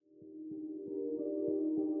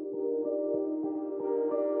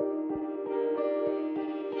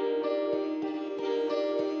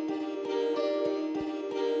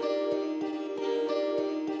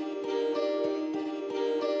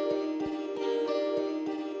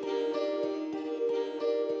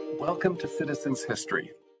Welcome to Citizens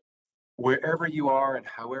History. Wherever you are and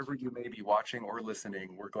however you may be watching or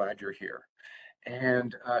listening, we're glad you're here.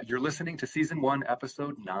 And you're listening to Season 1,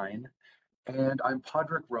 Episode 9. And I'm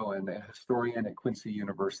Podrick Rowan, a historian at Quincy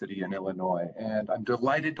University in Illinois. And I'm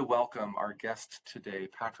delighted to welcome our guest today,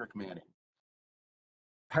 Patrick Manning.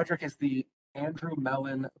 Patrick is the Andrew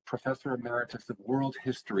Mellon Professor Emeritus of World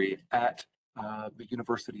History at the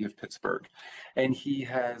University of Pittsburgh. And he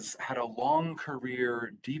has had a long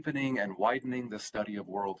career deepening and widening the study of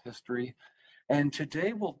world history. And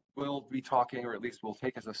today we'll be talking, or at least we'll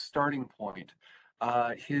take as a starting point,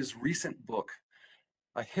 his recent book,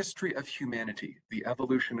 A History of Humanity, The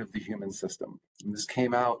Evolution of the Human System. And this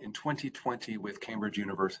came out in 2020 with Cambridge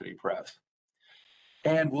University Press.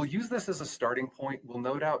 And we'll use this as a starting point. We'll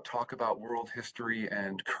no doubt talk about world history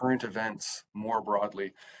and current events more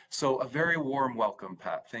broadly. So a very warm welcome,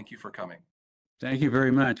 Pat. Thank you for coming. Thank you very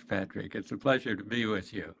much, Patrick. It's a pleasure to be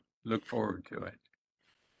with you. Look forward to it.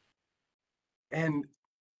 And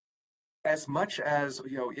as much as,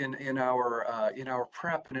 you know, in our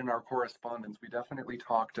prep and in our correspondence, we definitely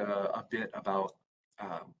talked a bit about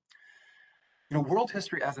world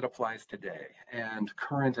history as it applies today and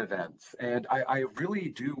current events. And I really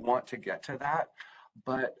do want to get to that,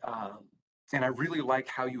 but and I really like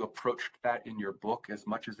how you approached that in your book. As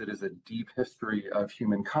much as it is a deep history of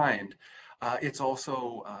humankind, it's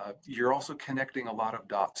also you're also connecting a lot of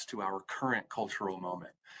dots to our current cultural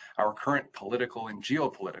moment, our current political and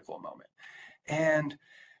geopolitical moment. And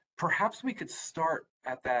perhaps we could start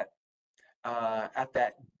at that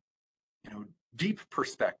deep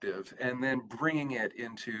perspective, and then bringing it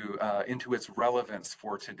into its relevance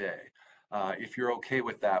for today. If you're okay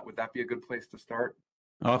with that, would that be a good place to start?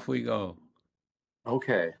 Off we go.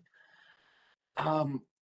 Okay.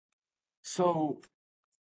 So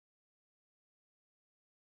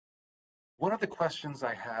one of the questions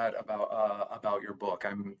I had about your book,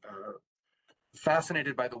 I'm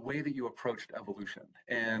fascinated by the way that you approached evolution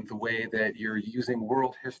and the way that you're using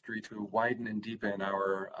world history to widen and deepen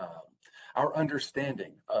our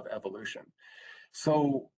understanding of evolution.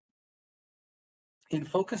 So in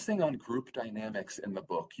focusing on group dynamics in the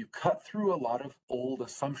book, you cut through a lot of old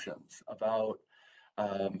assumptions about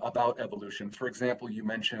evolution. For example, you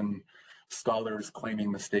mention scholars claiming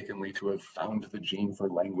mistakenly to have found the gene for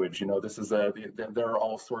language. This is there are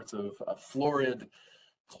all sorts of florid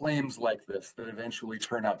claims like this that eventually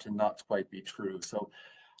turn out to not quite be true. So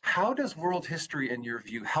how does world history, in your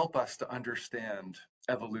view, help us to understand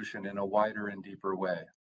evolution in a wider and deeper way?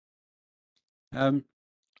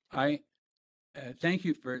 I thank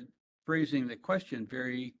you for phrasing the question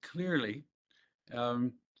very clearly.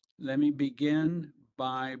 Let me begin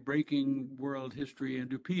by breaking world history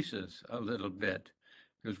into pieces a little bit,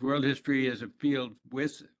 because world history is a field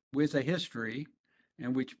with a history,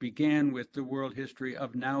 and which began with the world history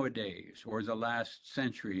of nowadays, or the last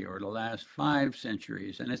century, or the last 5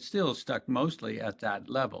 centuries, and it's still stuck mostly at that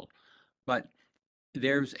level. But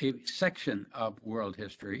there's a section of world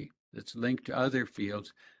history that's linked to other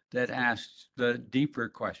fields that asks the deeper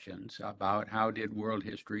questions about how did world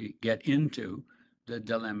history get into the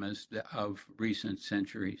dilemmas of recent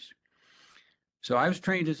centuries. So I was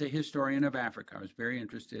trained as a historian of Africa. I was very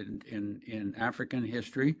interested in African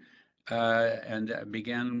history, and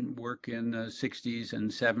began work in the 60s and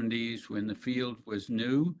 70s when the field was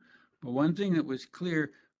new. But one thing that was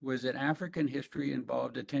clear was that African history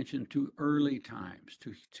involved attention to early times,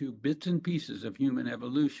 to bits and pieces of human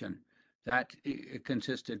evolution. That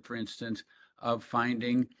consisted, for instance, of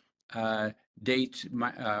finding dates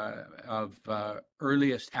of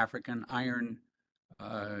earliest African iron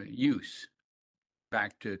use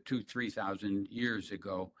back to 3,000 years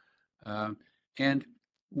ago. And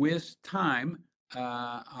with time,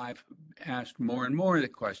 I've asked more and more the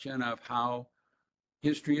question of how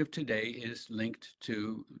history of today is linked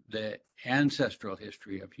to the ancestral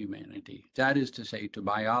history of humanity. That is to say, to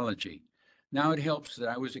biology. Now it helps that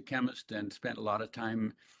I was a chemist and spent a lot of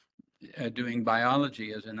time doing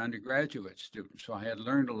biology as an undergraduate student. So I had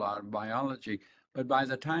learned a lot of biology. But by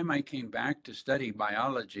the time I came back to study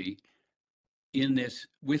biology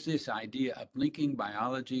with this idea of linking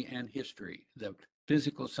biology and history, the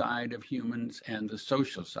physical side of humans and the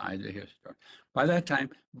social side of history. By that time,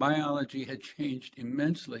 biology had changed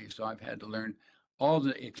immensely, so I've had to learn all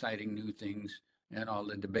the exciting new things and all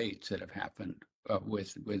the debates that have happened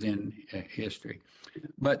within history.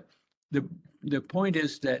 But the point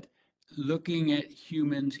is that looking at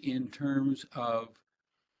humans in terms of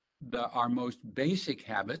our most basic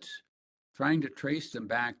habits, trying to trace them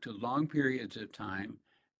back to long periods of time,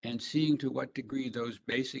 and seeing to what degree those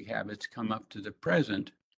basic habits come up to the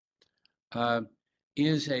present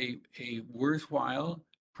is a worthwhile,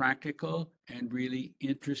 practical, and really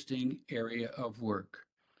interesting area of work.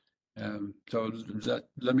 So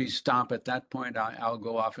let me stop at that point. I'll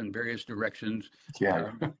go off in various directions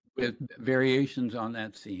Yeah. with variations on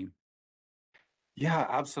that theme. Yeah,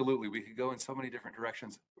 absolutely. We could go in so many different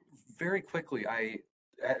directions. Very quickly,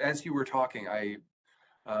 as you were talking,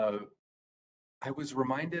 uh, I was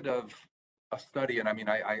reminded of a study, and I mean,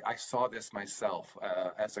 I saw this myself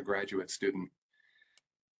as a graduate student,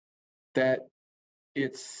 that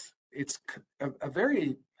it's a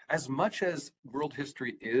very, as much as world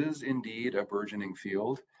history is indeed a burgeoning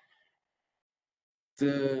field,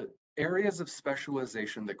 the areas of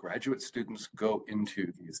specialization that graduate students go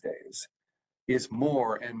into these days is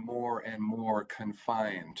more and more and more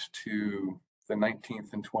confined to the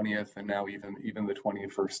 19th and 20th, and now even the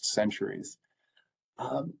 21st centuries.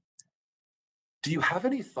 Um, do you have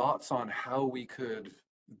any thoughts on how we could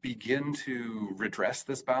begin to redress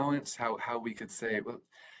this balance? How we could say, well,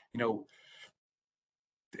 you know,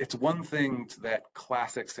 it's one thing that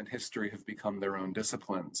classics and history have become their own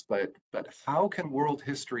disciplines, but how can world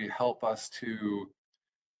history help us to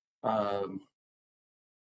um,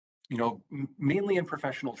 mainly in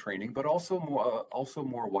professional training, but also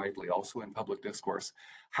more widely, also in public discourse.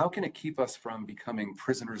 How can it keep us from becoming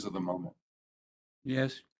prisoners of the moment?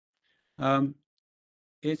 Yes. Um,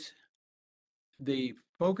 it's the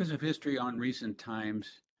focus of history on recent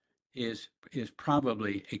times is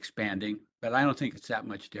probably expanding, but I don't think it's that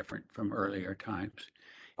much different from earlier times.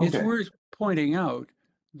 It's Okay. worth pointing out,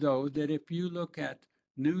 though, that if you look at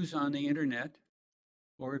news on the internet,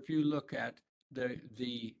 or if you look at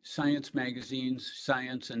the science magazines,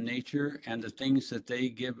 Science and Nature, and the things that they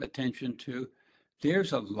give attention to,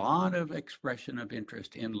 there's a lot of expression of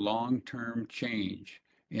interest in long-term change,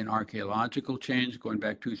 in archaeological change going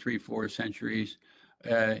back 2, 3, 4 centuries,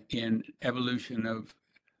 in evolution of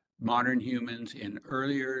modern humans in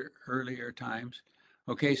earlier times.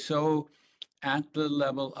 Okay, so at the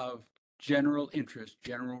level of general interest,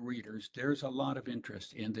 general readers, there's a lot of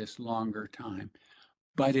interest in this longer time,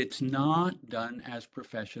 but it's not done as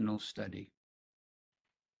professional study,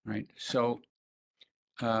 right? So,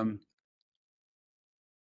 um,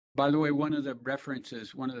 by the way, one of the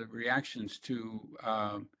references, one of the reactions to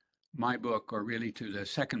my book, or really to the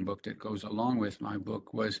second book that goes along with my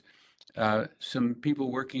book, was some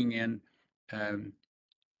people working in um,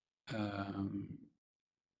 um,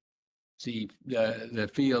 the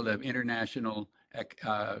field of international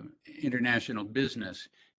business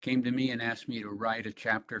came to me and asked me to write a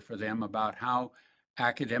chapter for them about how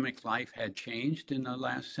academic life had changed in the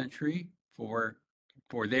last century for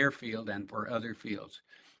their field and for other fields.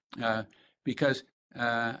 Because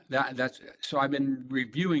that's so I've been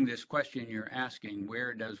reviewing this question you're asking: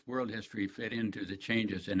 where does world history fit into the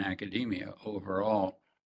changes in academia overall?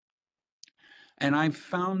 And I've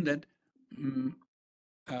found that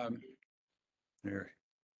their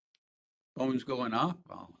phone's going off.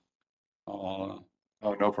 I'll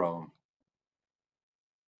Oh, no problem.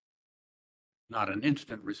 not an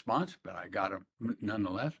instant response, but I got them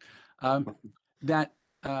nonetheless. Um, that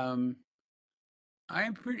I'm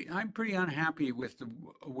pretty unhappy with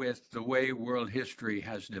the way world history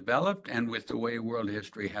has developed and with the way world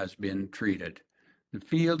history has been treated. The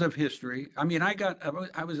field of history. I mean, I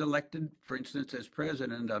was elected, for instance, as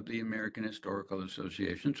president of the American Historical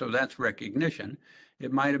Association, so that's recognition.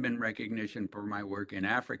 It might have been recognition for my work in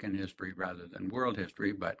African history rather than world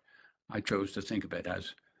history, but I chose to think of it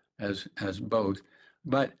as both.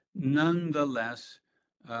 But nonetheless,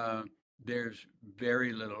 uh, there's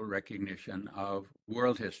very little recognition of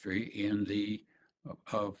world history in the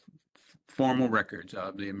of formal records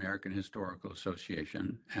of the American Historical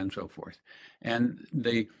Association and so forth. And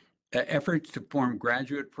the efforts to form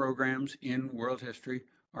graduate programs in world history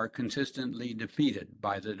are consistently defeated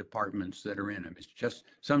by the departments that are in them. It's just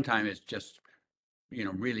sometimes it's just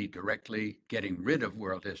really directly getting rid of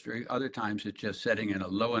world history. Other times it's just setting in a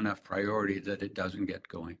low enough priority that it doesn't get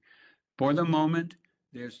going. For the moment,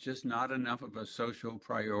 there's just not enough of a social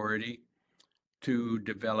priority to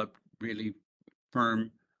develop really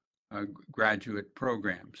firm graduate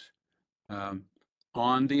programs. Um,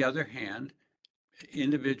 on the other hand,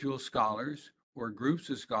 individual scholars or groups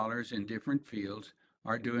of scholars in different fields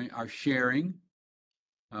are sharing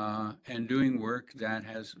and doing work that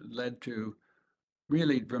has led to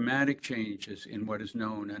really dramatic changes in what is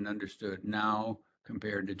known and understood now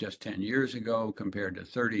compared to just 10 years ago, compared to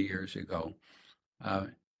 30 years ago.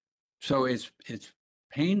 So it's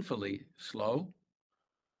painfully slow,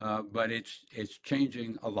 but it's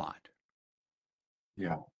changing a lot.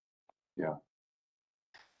 Yeah, yeah.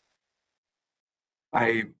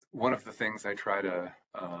 I one of the things I try to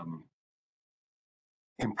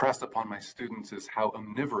impress upon my students is how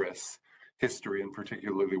omnivorous history, and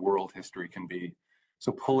particularly world history, can be.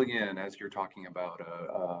 So pulling in, as you're talking about,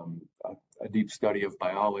 a deep study of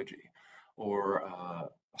biology or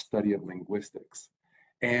a study of linguistics.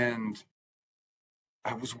 And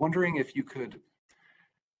I was wondering if you could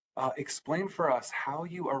explain for us how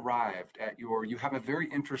you arrived at you have a very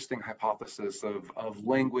interesting hypothesis of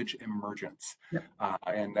language emergence Yep.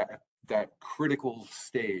 and that critical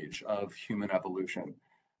stage of human evolution.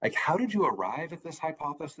 Like, how did you arrive at this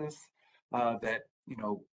hypothesis that,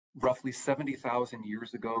 roughly 70,000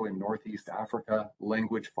 years ago in Northeast Africa,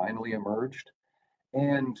 language finally emerged?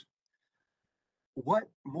 And what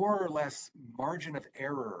more or less margin of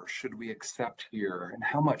error should we accept here, and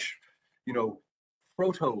how much, you know,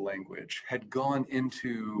 proto-language had gone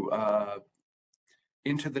into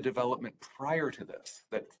the development prior to this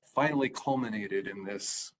that finally culminated in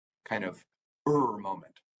this kind of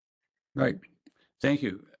moment? Right. Thank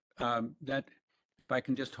you. That if I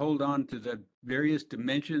can just hold on to the various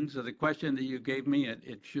dimensions of the question that you gave me,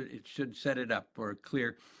 it should set it up for a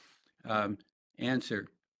clear answer.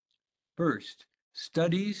 First,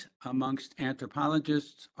 studies amongst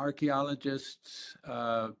anthropologists, archaeologists,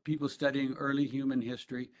 people studying early human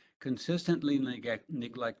history consistently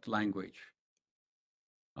neglect language.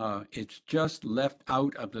 It's just left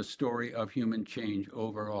out of the story of human change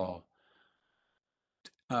overall.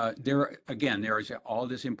 There is all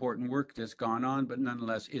this important work that's gone on, but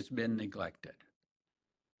nonetheless, it's been neglected.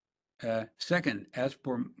 Second, as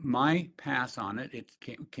for my path on it, it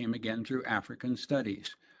came again through African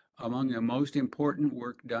studies. Among the most important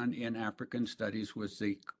work done in African studies was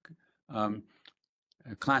the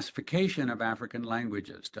classification of African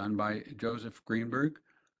languages done by Joseph Greenberg,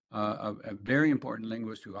 a very important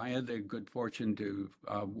linguist who I had the good fortune to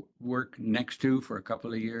work next to for a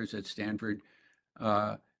couple of years at Stanford,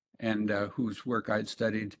 and whose work I'd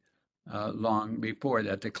studied long before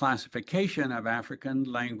that. The classification of African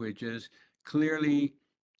languages clearly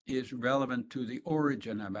is relevant to the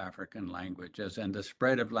origin of African languages and the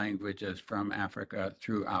spread of languages from Africa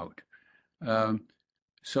throughout.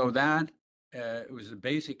 So that was a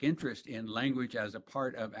basic interest in language as a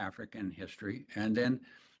part of African history. And then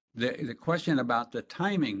the question about the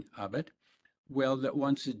timing of it, well, that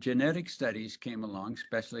once the genetic studies came along,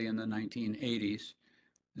 especially in the 1980s,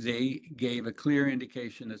 they gave a clear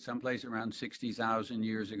indication that someplace around 60,000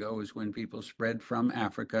 years ago is when people spread from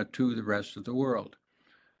Africa to the rest of the world.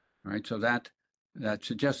 All right, so that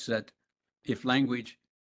suggests that if language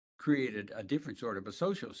created a different sort of a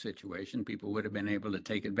social situation, people would have been able to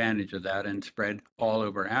take advantage of that and spread all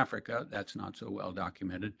over Africa. That's not so well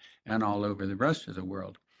documented, and all over the rest of the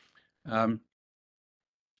world.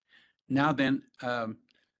 Now then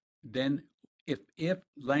if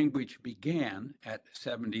language began at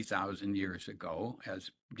 70,000 years ago,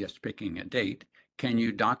 as just picking a date, can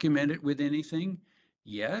you document it with anything?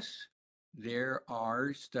 Yes, there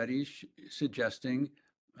are studies suggesting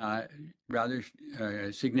rather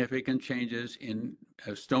significant changes in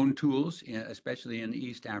stone tools, especially in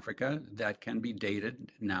East Africa, that can be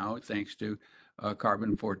dated now thanks to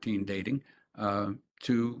carbon-14 dating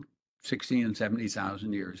to 60 and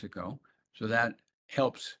 70,000 years ago. So that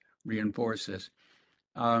helps reinforce this.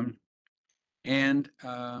 But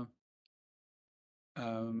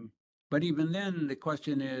even then, the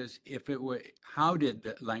question is, how did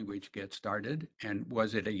the language get started? And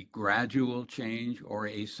was it a gradual change or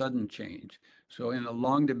a sudden change? So in the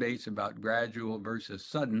long debates about gradual versus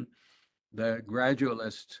sudden, the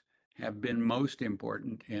gradualists have been most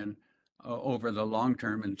important in over the long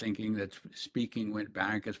term in thinking that speaking went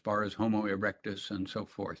back as far as Homo erectus and so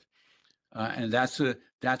forth. And that's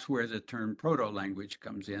where the term proto-language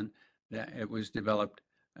comes in. That it was developed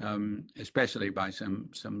especially by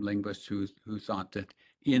some linguists who thought that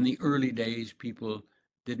in the early days people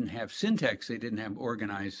didn't have syntax, they didn't have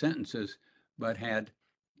organized sentences, but had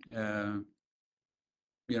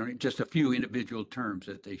just a few individual terms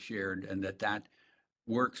that they shared, and that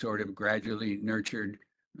work sort of gradually nurtured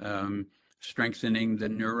strengthening the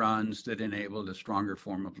neurons that enabled a stronger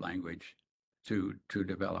form of language to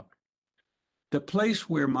develop. The place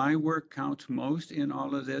where my work counts most in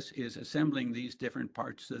all of this is assembling these different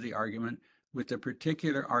parts of the argument with the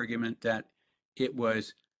particular argument that it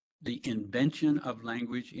was the invention of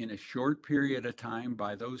language in a short period of time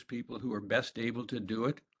by those people who are best able to do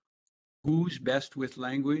it. Who's best with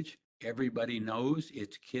language? Everybody knows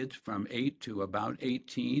it's kids from 8 to about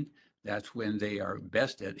 18. That's when they are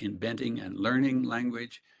best at inventing and learning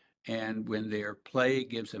language, and when their play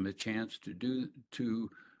gives them a chance to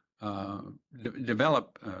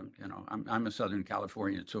develop, I'm a Southern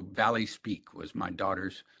Californian, so Valley Speak was my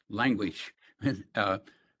daughter's language.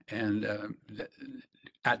 And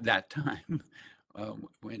at that time,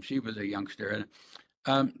 when she was a youngster.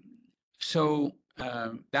 Um,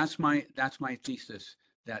 that's my thesis,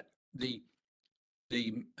 that the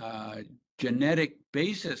genetic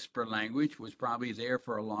basis for language was probably there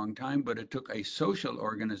for a long time, but it took a social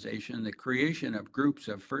organization, the creation of groups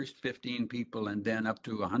of first 15 people and then up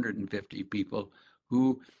to 150 people,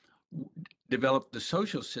 who developed the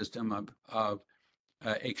social system of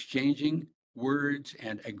exchanging words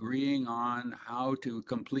and agreeing on how to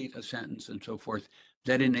complete a sentence and so forth,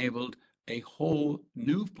 that enabled a whole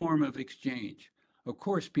new form of exchange. Of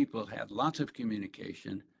course, people had lots of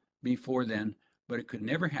communication before then, but it could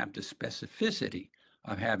never have the specificity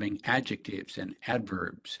of having adjectives and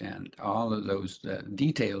adverbs and all of those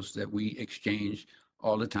details that we exchange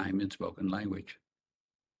all the time in spoken language.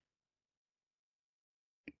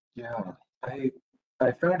 Yeah, I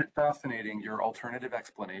I found it fascinating your alternative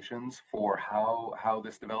explanations for how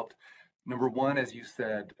this developed. Number one, as you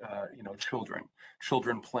said,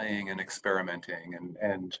 children playing and experimenting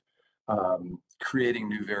and creating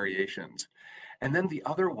new variations. And then the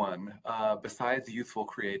other one, besides youthful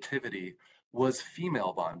creativity, was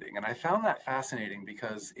female bonding. And I found that fascinating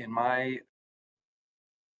because in my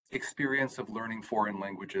experience of learning foreign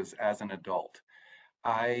languages as an adult,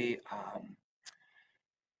 I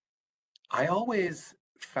I always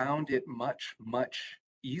found it much, much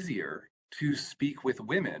easier to speak with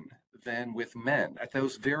women than with men at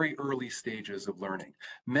those very early stages of learning.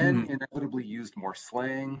 Men Mm. inevitably used more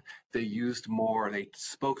slang, they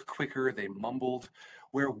spoke quicker, they mumbled,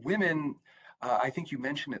 where women, I think you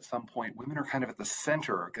mentioned at some point, women are kind of at the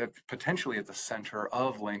center, potentially at the center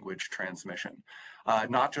of language transmission,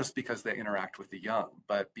 not just because they interact with the young,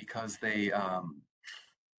 but because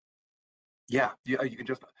you can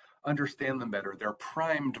just understand them better. They're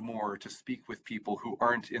primed more to speak with people who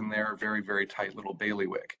aren't in their very, very tight little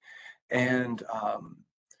bailiwick. And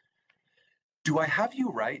do I have you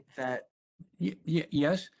right that,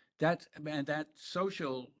 Yes, that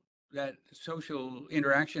social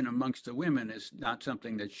interaction amongst the women is not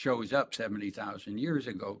something that shows up 70,000 years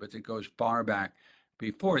ago, but it goes far back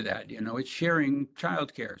before that. It's sharing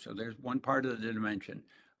childcare. So there's one part of the dimension,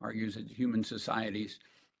 argues that human societies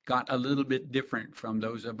got a little bit different from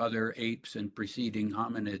those of other apes and preceding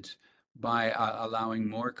hominids by allowing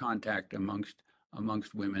more contact amongst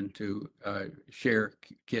women to share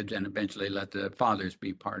kids and eventually let the fathers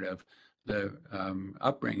be part of the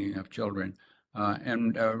upbringing of children.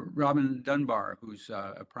 And Robin Dunbar, who's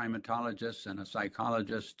a primatologist and a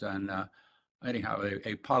psychologist and anyhow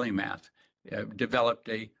a polymath,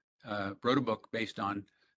 wrote a book based on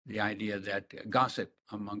the idea that gossip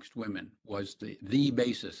amongst women was the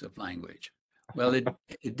basis of language. Well,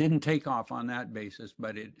 it didn't take off on that basis,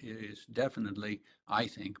 but it is definitely, I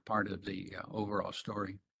think, part of the overall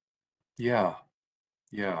story. yeah,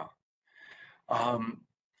 yeah. Um,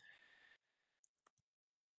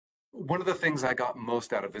 One of the things I got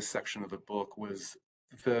most out of this section of the book was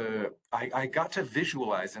I got to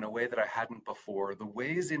visualize in a way that I hadn't before the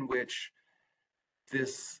ways in which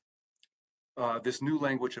this this new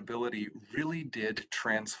language ability really did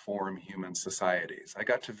transform human societies. I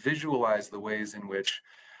got to visualize the ways in which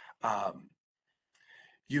um,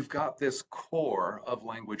 you've got this core of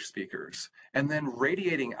language speakers, and then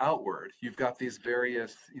radiating outward, you've got these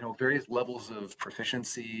various levels of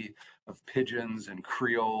proficiency of pidgins and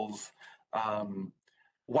creoles. Um,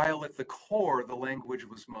 while at the core, the language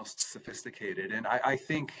was most sophisticated. And I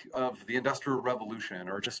think of the Industrial Revolution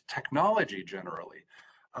or just technology generally,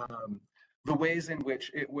 um, the ways in which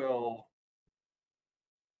it will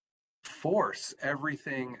force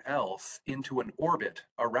everything else into an orbit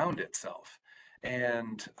around itself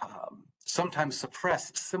and sometimes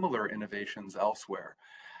suppress similar innovations elsewhere.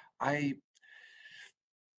 I,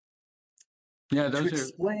 Yeah, to those are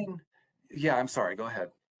explain, yeah, I'm sorry, go ahead.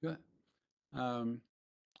 good. Um,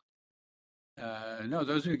 no,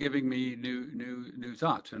 those are giving me new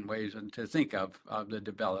thoughts and ways to think of the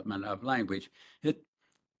development of language. It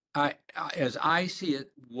as I see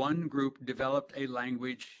it, one group developed a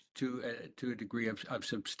language to a degree of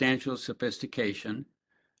substantial sophistication,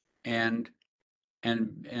 and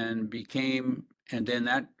became, and then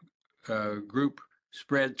that group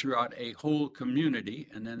spread throughout a whole community,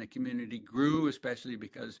 and then the community grew, especially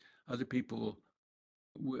because other people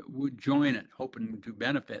would join it, hoping to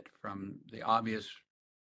benefit from the obvious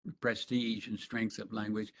prestige and strength of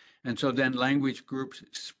language. And so then language groups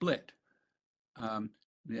split. Um,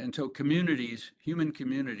 and so human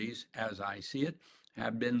communities, as I see it,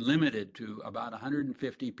 have been limited to about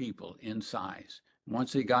 150 people in size.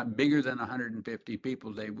 Once they got bigger than 150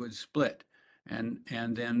 people, they would split. And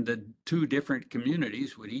then the two different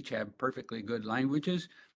communities would each have perfectly good languages,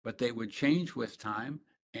 but they would change with time.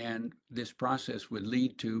 And this process would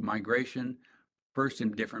lead to migration, first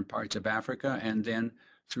in different parts of Africa, and then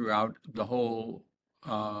throughout the whole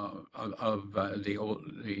of the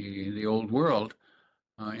old world,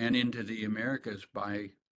 and into the Americas by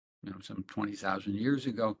some 20,000 years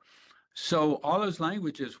ago. So all those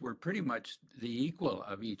languages were pretty much the equal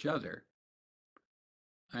of each other,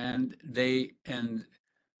 and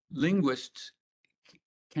linguists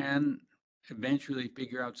can eventually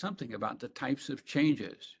figure out something about the types of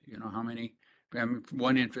changes. How many.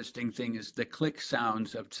 One interesting thing is the click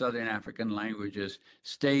sounds of Southern African languages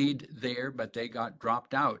stayed there, but they got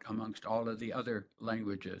dropped out amongst all of the other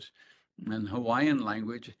languages. And Hawaiian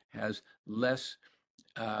language has less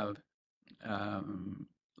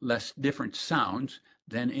different sounds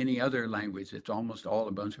than any other language. It's almost all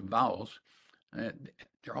a bunch of vowels.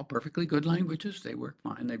 They're all perfectly good languages. They work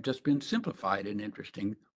fine. They've just been simplified in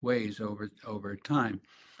interesting ways over time.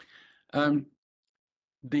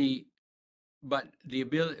 These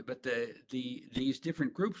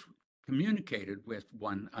different groups communicated with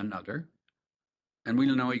one another, and we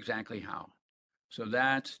don't know exactly how. So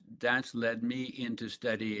that's led me into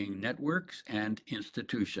studying networks and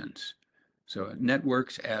institutions. So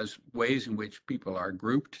networks as ways in which people are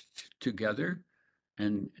grouped together.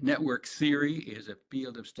 And network theory is a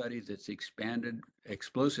field of study that's expanded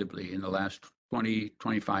explosively in the last 20,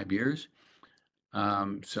 25 years.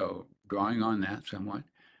 So drawing on that somewhat.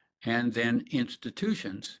 And then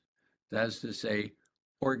institutions, that is to say,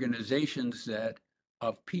 organizations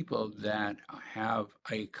of people that have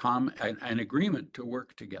an agreement to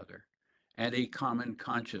work together and a common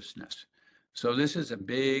consciousness. So this is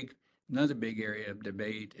another big area of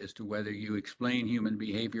debate as to whether you explain human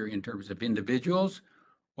behavior in terms of individuals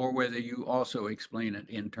or whether you also explain it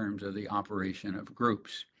in terms of the operation of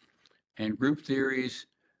groups. And group theories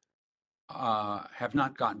have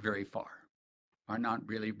not gotten very far, are not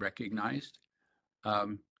really recognized.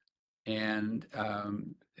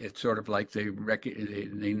 It's sort of like the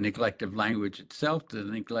neglect of language itself, the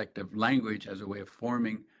neglect of language as a way of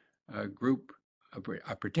forming a group,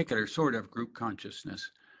 a particular sort of group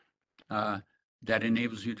consciousness that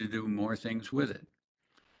enables you to do more things with it.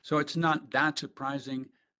 So it's not that surprising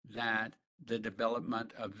that the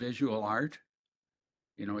development of visual art,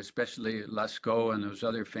 especially Lascaux and those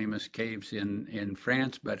other famous caves in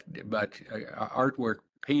France, but artwork,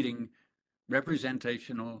 painting,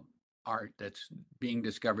 representational art that's being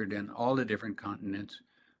discovered in all the different continents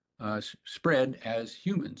spread as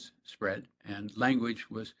humans spread, and language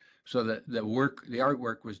was, so that the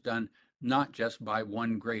artwork was done not just by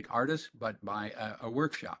one great artist, but by a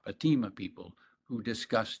workshop, a team of people who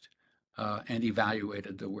discussed and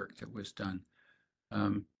evaluated the work that was done.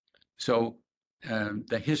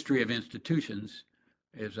 The history of institutions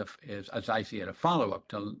is, as I see it, a follow-up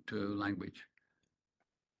to language.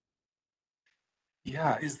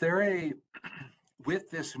 Yeah,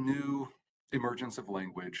 with this new emergence of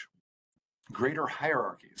language, greater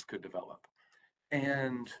hierarchies could develop.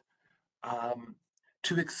 And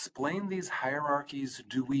to explain these hierarchies,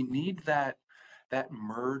 do we need that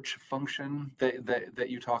merge function that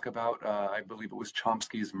you talk about? I believe it was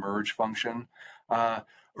Chomsky's merge function.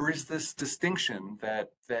 Or is this distinction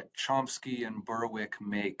that Chomsky and Berwick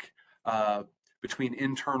make between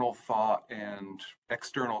internal thought and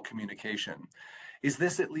external communication? Is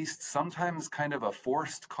this at least sometimes kind of a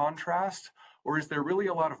forced contrast, or is there really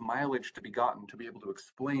a lot of mileage to be gotten to be able to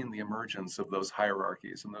explain the emergence of those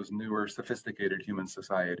hierarchies and those newer, sophisticated human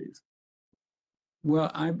societies?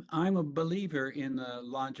 Well, I'm a believer in the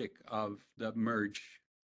logic of the merge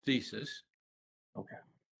thesis. Okay.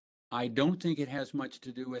 I don't think it has much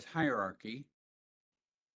to do with hierarchy,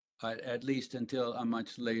 at least until a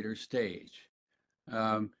much later stage.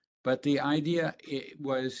 But the idea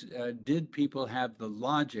was, did people have the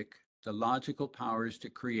logical powers to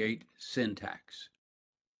create syntax?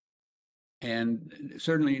 And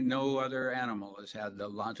certainly no other animal has had the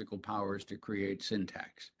logical powers to create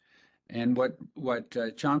syntax. And what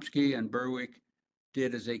Chomsky and Berwick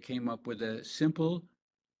did is they came up with a simple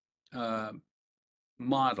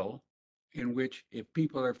model in which, if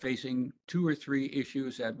people are facing 2 or 3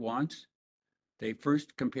 issues at once, they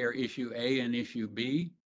first compare issue A and issue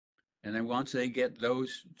B, and then once they get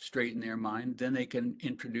those straight in their mind, then they can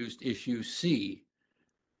introduce issue C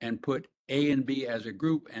and put A and B as a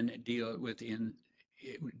group and deal with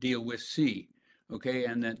C. Okay,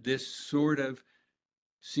 and that this sort of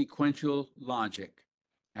sequential logic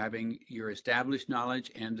having your established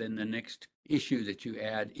knowledge, and then the next issue that you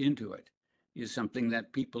add into it is something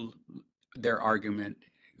that people, their argument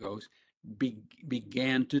goes,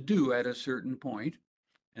 began to do at a certain point,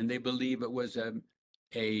 and they believe it was a,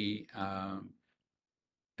 a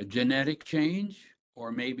genetic change,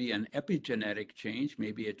 or maybe an epigenetic change,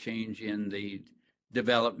 maybe a change in the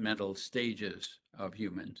developmental stages of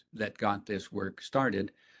humans that got this work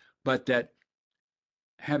started, but that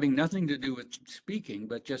having nothing to do with speaking,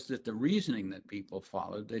 but just that the reasoning that people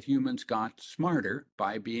followed, that humans got smarter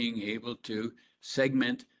by being able to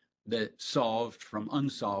segment the solved from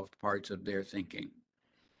unsolved parts of their thinking.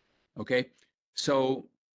 Okay, so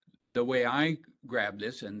the way I grab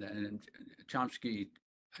this, and Chomsky,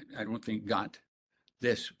 I don't think got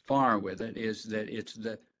this far with it, is that it's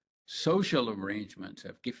the social arrangements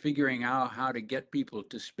of figuring out how to get people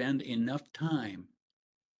to spend enough time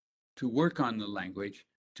to work on the language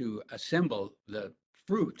to assemble the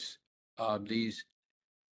fruits of these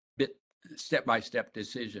step-by-step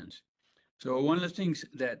decisions. So one of the things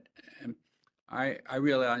that I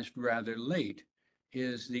realized rather late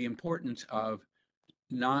is the importance of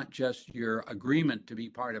not just your agreement to be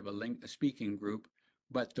part of a speaking group,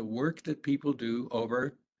 but the work that people do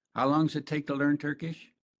over, how long does it take to learn Turkish?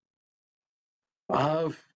 Uh,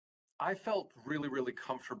 I felt really, really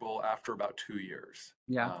comfortable after about 2 years.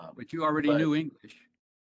 Yeah, but you already But knew English.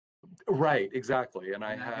 right, exactly. And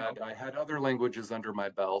And that helped. I had other languages under my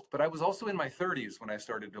belt, but I was also in my 30s when I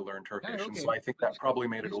started to learn Hey, Turkish, and okay, so I think that probably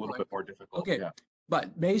made it a nice little going. bit more difficult. Okay, Yeah.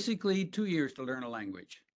 but basically 2 years to learn a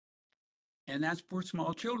language, and that's for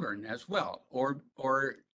small children as well, or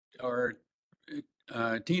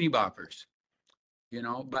teeny boppers, you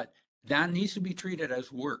know. But that needs to be treated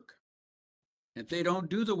as work. If they don't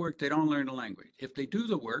do the work, they don't learn the language. If they do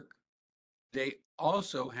the work, they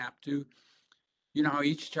also have to, you know, how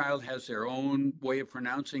each child has their own way of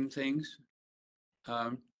pronouncing things,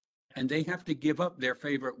 um, and they have to give up their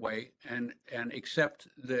favorite way and accept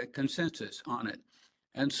the consensus on it.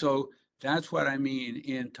 And so that's what I mean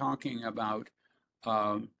in talking about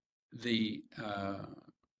um, the uh,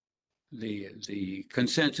 the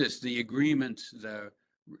consensus, the agreements, the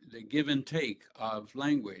give and take of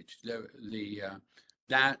language, the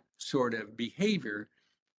that sort of behavior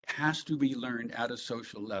has to be learned at a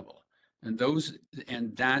social level, and those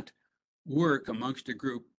and that work amongst a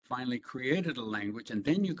group finally created a language, and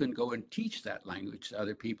then you can go and teach that language to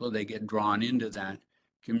other people. They get drawn into that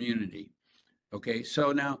community. Okay,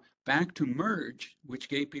 so now back to merge, which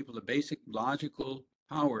gave people the basic logical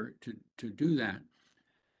power to do that.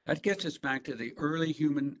 That gets us back to the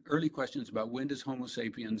early questions about when does Homo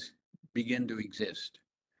sapiens begin to exist?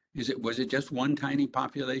 Was it just one tiny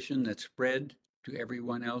population that spread to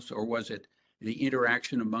everyone else, or was it the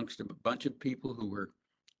interaction amongst a bunch of people who were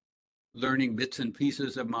learning bits and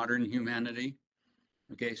pieces of modern humanity?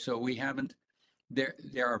 Okay, so we haven't, there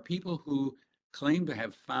are people who claim to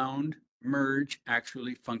have found merge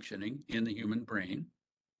actually functioning in the human brain.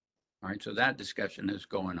 All right, so that discussion is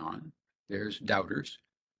going on. There's doubters.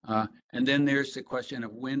 And then there's the question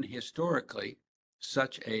of when historically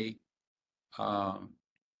such a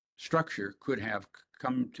structure could have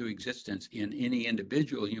come to existence in any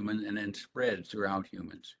individual human and then spread throughout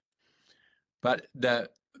humans. But the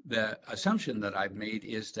assumption that I've made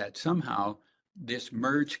is that somehow this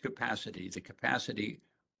merge capacity, the capacity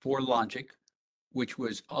for logic, which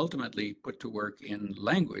was ultimately put to work in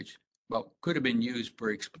language, but could have been used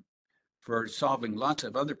for solving lots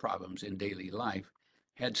of other problems in daily life,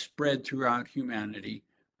 had spread throughout humanity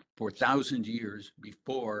for thousands of years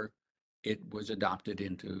before it was adopted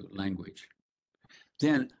into language.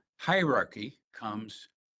 Then hierarchy comes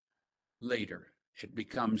later. It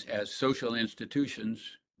becomes as social institutions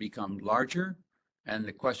become larger and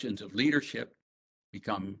the questions of leadership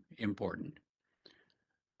become important.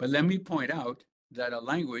 But let me point out that a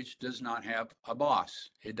language does not have a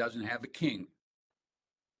boss. It doesn't have a king.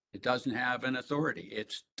 It doesn't have an authority.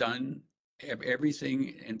 It's done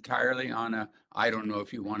everything entirely on a, I don't know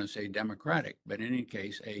if you want to say democratic, but in any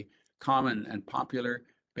case, a common and popular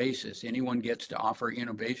basis. Anyone gets to offer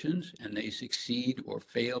innovations and they succeed or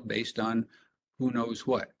fail based on who knows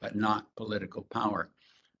what, but not political power.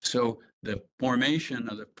 So the formation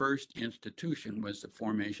of the first institution was the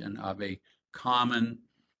formation of a common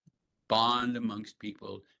bond amongst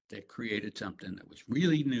people that created something that was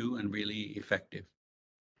really new and really effective.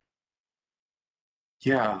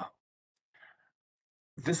 Yeah.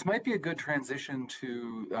 This might be a good transition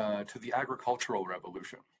to the agricultural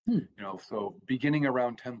revolution. Hmm. You know, so beginning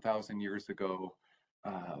around 10,000 years ago,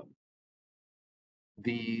 uh,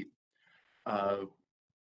 the uh,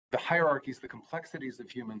 the hierarchies, the complexities of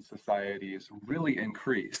human societies really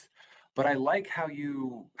increase. But I like how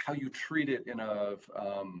you treat it in a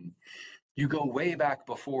you go way back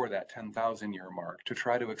before that 10,000 year mark to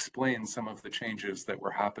try to explain some of the changes that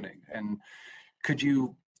were happening. And could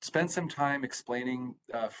you spend some time explaining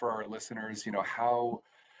for our listeners,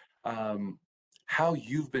 how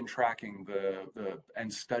you've been tracking the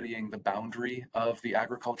and studying the boundary of the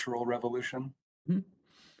agricultural revolution? Mhm.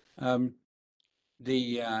 Um,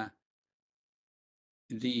 the uh,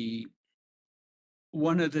 the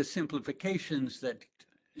one of the simplifications that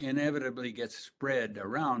inevitably gets spread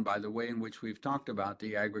around by the way in which we've talked about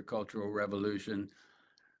the agricultural revolution,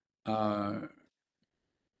 uh,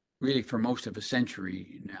 really for most of a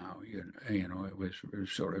century now. It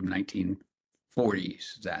was sort of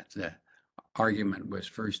 1940s that the argument was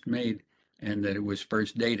first made, and that it was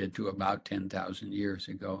first dated to about 10,000 years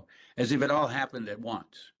ago, as if it all happened at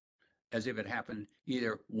once, as if it happened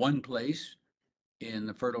either one place in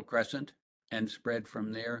the Fertile Crescent and spread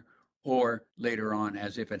from there, or later on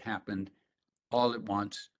as if it happened all at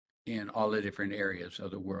once in all the different areas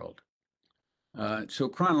of the world. So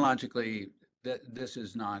chronologically, this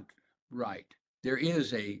is not right. There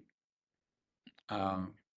is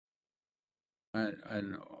um, a,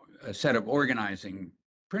 a set of organizing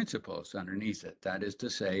principles underneath it. That is to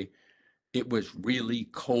say, it was really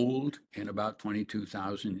cold in about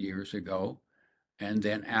 22,000 years ago. And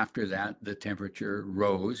then after that, the temperature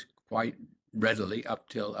rose quite readily up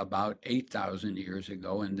till about 8,000 years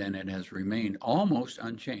ago. And then it has remained almost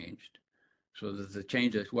unchanged. So that the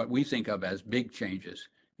changes, what we think of as big changes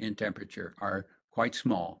in temperature, are quite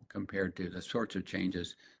small compared to the sorts of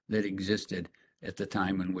changes that existed at the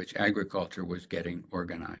time in which agriculture was getting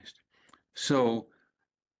organized. So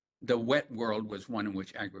the wet world was one in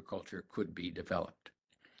which agriculture could be developed.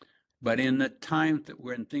 But in the time that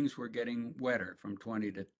when things were getting wetter, from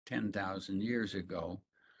 20 to 10,000 years ago,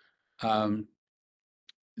 um,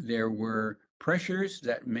 there were pressures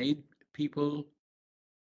that made people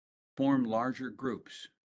form larger groups.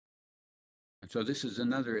 And so this is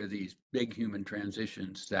another of these big human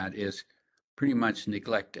transitions that is pretty much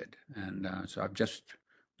neglected. And so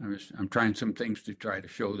I'm trying some things to try to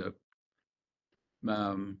show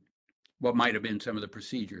what might have been some of the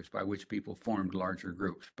procedures by which people formed larger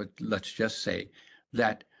groups. But let's just say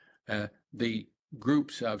that the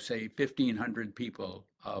groups of, say, 1,500 people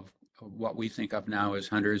of what we think of now as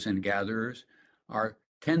hunters and gatherers are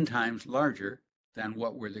 10 times larger than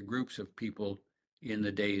what were the groups of people in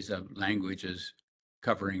the days of languages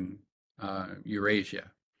covering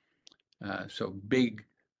Eurasia. So big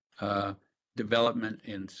development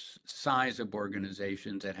in size of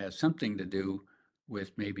organizations that has something to do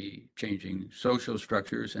with maybe changing social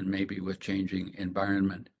structures and maybe with changing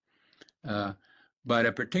environment. But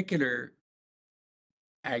a particular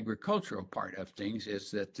agricultural part of things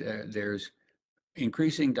is that there's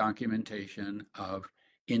increasing documentation of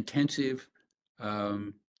intensive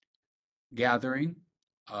gathering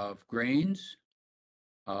of grains,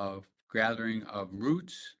 of gathering of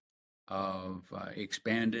roots, of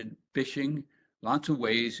expanded fishing, lots of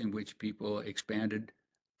ways in which people expanded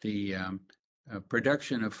the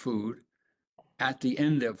production of food, at the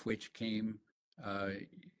end of which came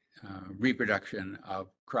reproduction of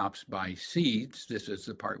crops by seeds. This is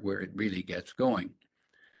the part where it really gets going.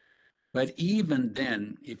 But even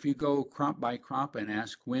then, if you go crop by crop and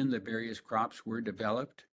ask when the various crops were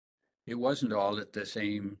developed, it wasn't all at the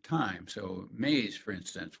same time. So maize, for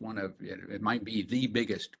instance, it might be the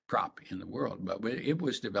biggest crop in the world, but it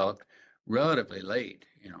was developed relatively late,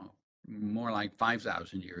 more like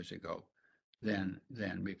 5,000 years ago than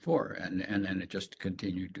before, and then it just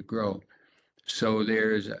continued to grow. So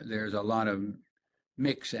there's a lot of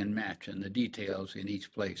mix and match, and the details in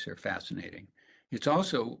each place are fascinating. It's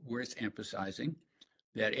also worth emphasizing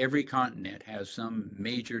that every continent has some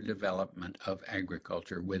major development of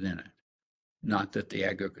agriculture within it. Not that the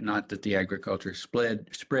agriculture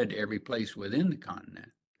spread every place within the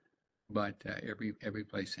continent, but every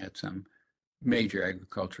place had some major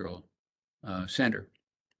agricultural center.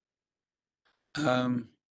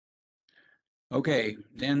 Okay,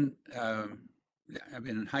 then I've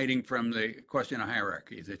been hiding from the question of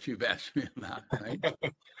hierarchy that you've asked me about, right?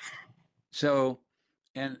 So,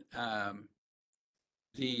 and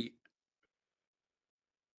the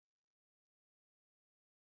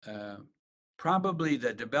probably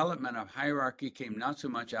the development of hierarchy came not so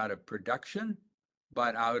much out of production,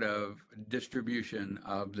 but out of distribution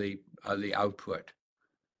of the output,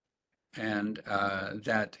 and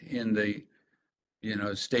that in the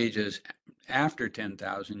stages after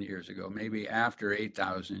 10,000 years ago, maybe after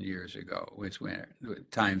 8,000 years ago, which were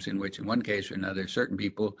times in which, in one case or another, certain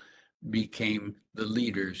people became the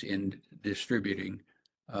leaders in distributing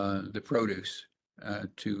the produce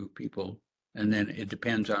to people. And then it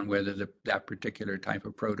depends on whether that particular type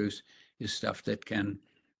of produce is stuff that can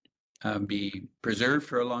be preserved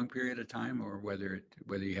for a long period of time, or whether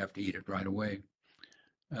you have to eat it right away.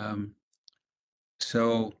 And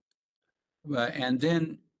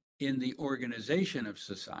then in the organization of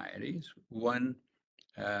societies, one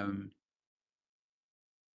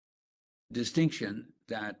distinction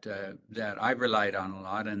that I've relied on a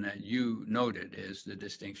lot, and that you noted, is the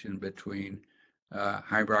distinction between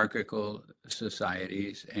hierarchical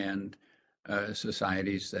societies and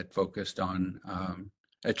societies that focused on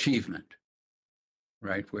achievement,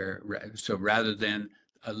 right? So rather than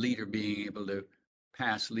a leader being able to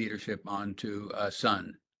pass leadership on to a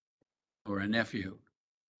son or a nephew,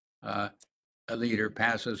 a leader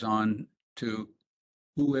passes on to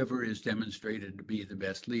whoever is demonstrated to be the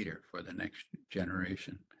best leader for the next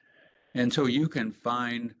generation. And so you can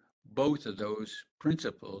find both of those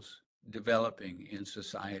principles developing in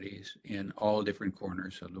societies in all different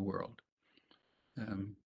corners of the world.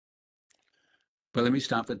 But let me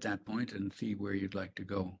stop at that point and see where you'd like to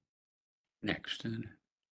go next.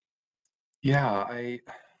 Yeah,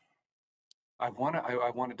 I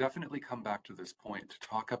want to definitely come back to this point to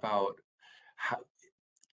talk about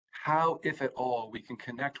how, if at all, we can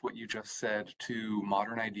connect what you just said to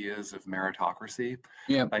modern ideas of meritocracy.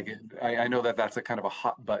 Yeah. Like, I know that that's a kind of a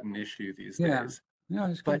hot button issue these days. Yeah,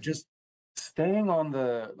 it's But good. just staying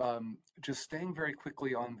on just staying very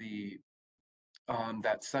quickly on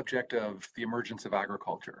that subject of the emergence of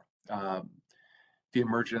agriculture, the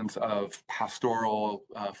emergence of pastoral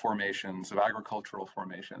formations, of agricultural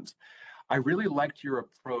formations. I really liked your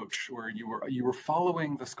approach where you were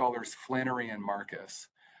following the scholars Flannery and Marcus,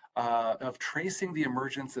 of tracing the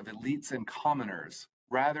emergence of elites and commoners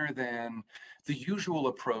rather than the usual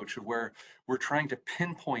approach of where we're trying to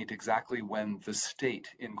pinpoint exactly when the state,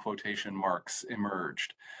 in quotation marks,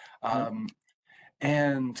 emerged.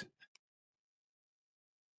 And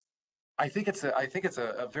I think it's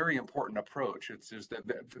a very important approach. It's just that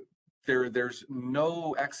there's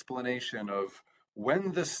no explanation of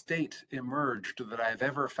when the state emerged that I've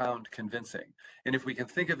ever found convincing. And if we can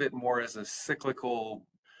think of it more as a cyclical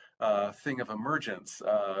thing of emergence,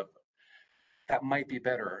 that might be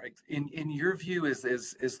better. In your view,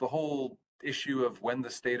 is the whole issue of when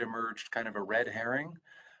the state emerged kind of a red herring,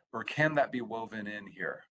 or can that be woven in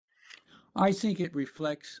here? I think it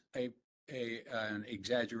reflects an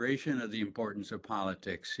exaggeration of the importance of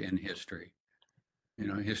politics in history.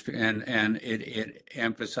 History, and it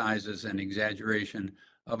emphasizes an exaggeration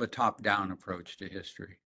of a top-down approach to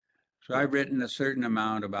history. So I've written a certain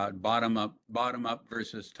amount about bottom up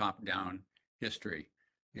versus top-down history.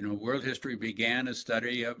 World history began a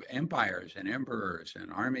study of empires and emperors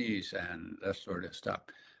and armies and that sort of stuff.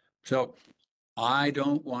 So I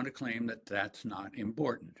don't want to claim that that's not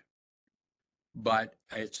important, but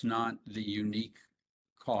it's not the unique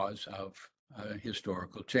cause of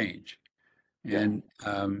historical change. And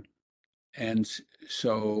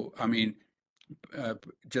so, I mean,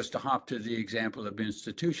 just to hop to the example of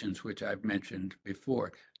institutions, which I've mentioned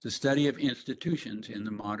before, the study of institutions in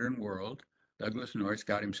the modern world, Douglas North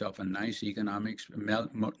got himself a nice economics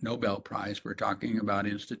Nobel Prize for talking about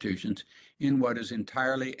institutions in what is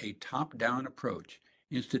entirely a top-down approach.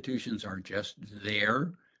 Institutions are just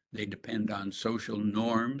there. They depend on social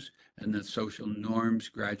norms, and the social norms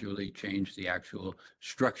gradually change the actual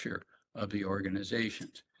structure of the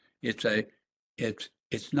organizations. It's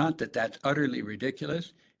not that that's utterly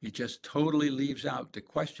ridiculous. It just totally leaves out the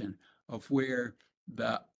question of where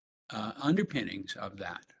the underpinnings of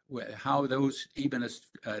that, how those, even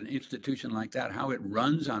an institution like that, how it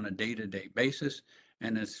runs on a day-to-day basis,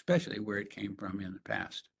 and especially where it came from in the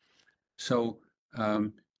past. So,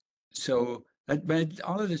 but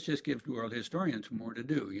all of this just gives world historians more to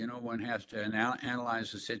do. One has to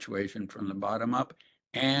analyze the situation from the bottom up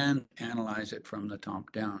and analyze it from the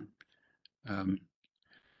top down.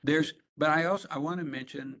 But I want to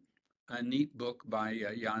mention a neat book by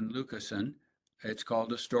Jan Lucassen. It's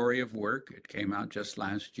called A Story of Work. It came out just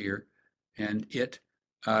last year, and it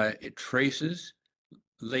traces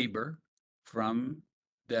labor from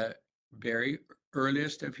the very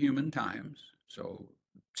earliest of human times. So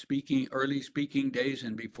early speaking days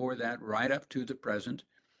and before that, right up to the present,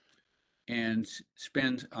 and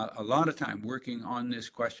spends a lot of time working on this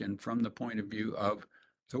question from the point of view of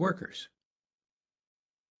the workers.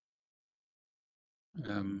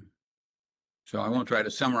 So I won't try to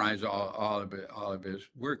summarize all of his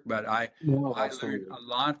work, but No, I learned absolutely. a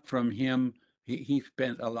lot from him. He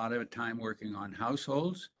spent a lot of time working on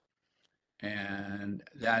households, and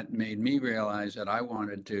that made me realize that I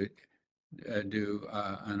wanted to do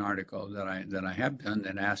an article that I have done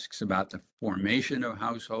that asks about the formation of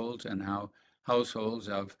households and how households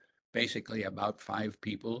of basically about 5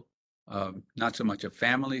 people, not so much a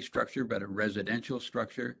family structure, but a residential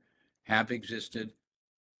structure, have existed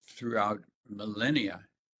throughout millennia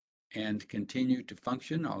and continue to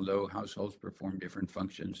function, although households perform different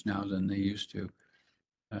functions now than they used to.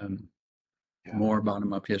 Um, Yeah. More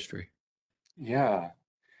bottom-up history. Yeah.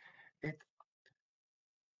 It,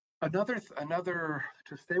 another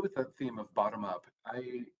to stay with that theme of bottom up,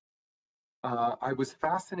 I was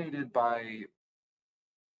fascinated by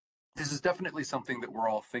this is definitely something that we're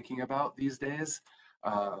all thinking about these days.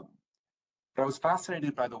 Uh, but I was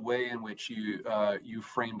fascinated by the way in which you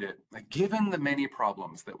framed it. Like, given the many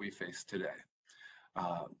problems that we face today,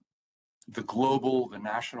 uh, the global, the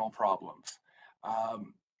national problems,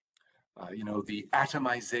 um, the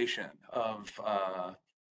atomization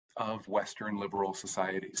of Western liberal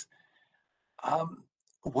societies. Um,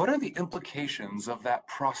 what are the implications of that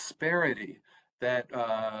prosperity that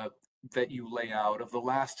you lay out of the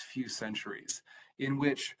last few centuries, in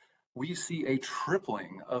which we see a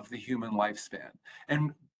tripling of the human lifespan?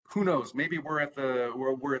 And who knows? Maybe we're at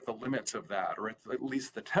the limits of that, or at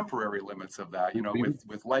least the temporary limits of that. You know, Mhm.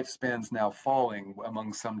 with lifespans now falling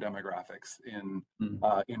among some demographics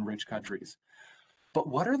Mm. in rich countries. But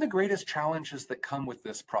what are the greatest challenges that come with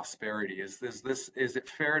this prosperity? Is it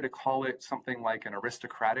fair to call it something like an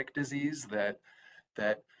aristocratic disease that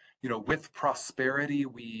with prosperity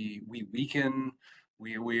we weaken,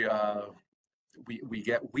 we we uh we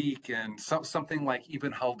get weak, and something like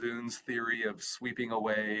Ibn Khaldun's theory of Uh, sweeping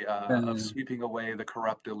away the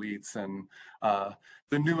corrupt elites, and uh,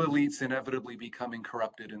 the new elites inevitably becoming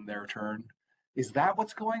corrupted in their turn. Is that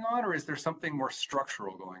what's going on, or is there something more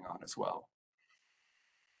structural going on as well?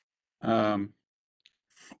 um,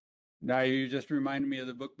 Now you just reminded me of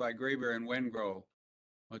the book by Graeber and Wengrow.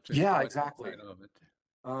 Yeah, What's the exactly. title of it?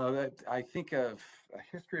 That I think of A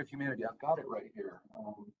History of Humanity. I've got it right here.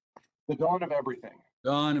 The Dawn of Everything.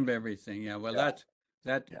 Dawn of Everything. Yeah, well, Yeah,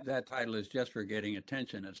 yeah, that title is just for getting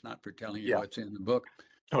attention. It's not for telling you yeah, what's in the book.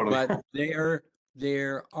 totally. But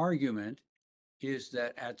their argument is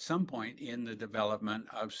that at some point in the development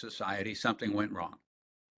of society, something went wrong,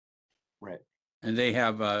 Right. and they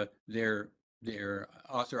have their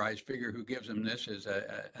authorized figure who gives them this is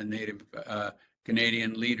a native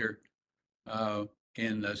Canadian leader uh,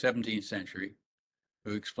 in the 17th century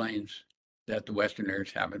who explains that the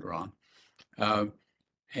Westerners have it wrong. Uh,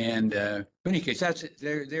 in any case,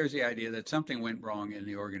 there's the idea that something went wrong in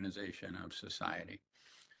the organization of society.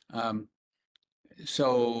 Um,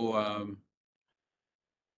 so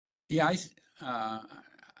yeah, uh,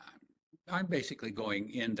 I'm basically going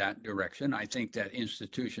in that direction. I think that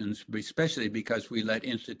institutions, especially because we let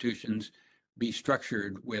institutions be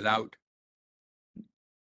structured without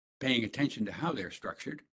paying attention to how they're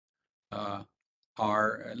structured, uh,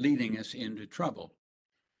 are leading us into trouble.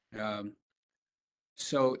 Um,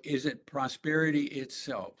 so is it prosperity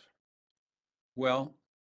itself? Well,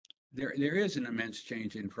 there is an immense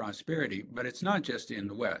change in prosperity, but it's not just in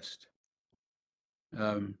the West.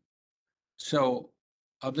 Um, so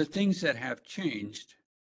of the things that have changed,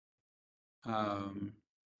 um,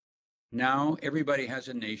 now everybody has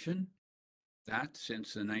a nation, that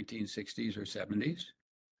since the 1960s or 70s.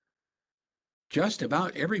 Just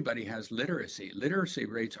about everybody has literacy. Literacy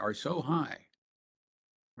rates are so high,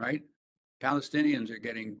 right? Palestinians are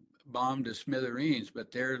getting bombed to smithereens,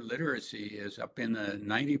 but their literacy is up in the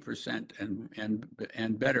 90%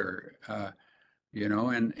 and better, you know,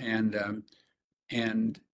 and uh,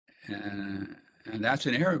 and that's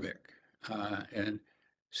in Arabic, and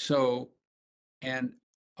so and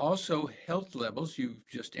also health levels. You've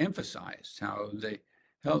just emphasized how the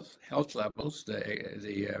health levels,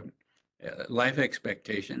 the life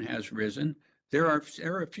expectation has risen. There are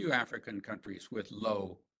a few African countries with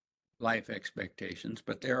low life expectations,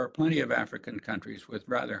 but there are plenty of African countries with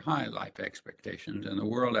rather high life expectations, and the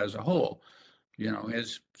world as a whole, you know,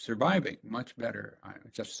 is surviving much better. I'm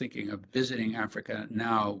just thinking of visiting Africa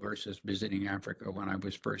now versus visiting Africa when I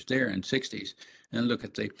was first there in '60s, and look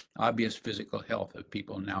at the obvious physical health of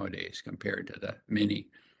people nowadays compared to the many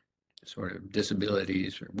sort of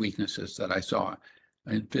disabilities or weaknesses that I saw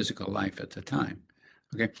in physical life at the time.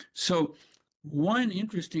 Okay, so one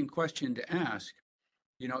interesting question to ask,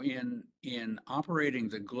 you know, in operating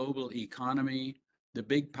the global economy, the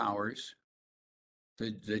big powers,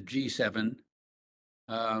 the G7,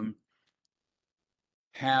 um,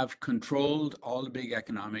 have controlled all the big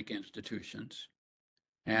economic institutions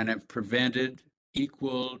and have prevented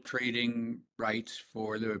equal trading rights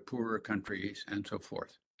for the poorer countries and so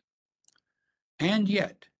forth. And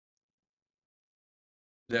yet,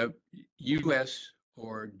 the US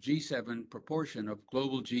or G7 proportion of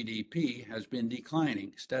global GDP has been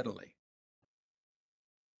declining steadily.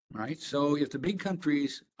 Right? So if the big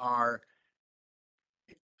countries are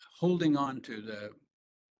holding on to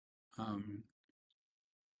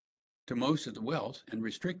to most of the wealth and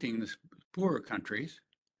restricting the poorer countries,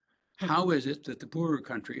 how is it that the poorer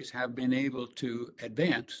countries have been able to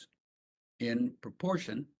advance in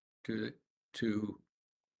proportion to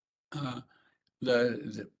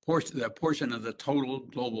the portion of the total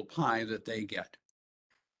global pie that they get?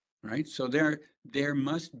 Right. So there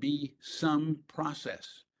must be some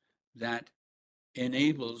process that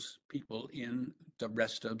enables people in the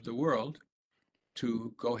rest of the world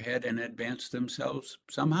to go ahead and advance themselves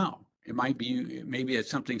somehow. It might be, maybe it's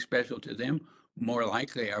something special to them. More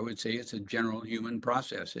likely, I would say it's a general human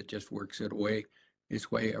process. It just works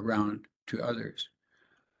its way around to others.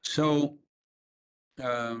 So,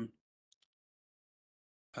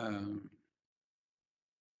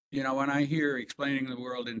 you know, when I hear explaining the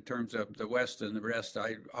world in terms of the West and the rest,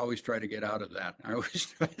 I always try to get out of that. I always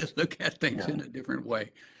try to look at things in a different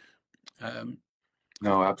way.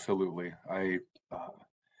 No, absolutely.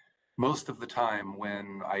 Most of the time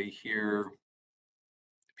when I hear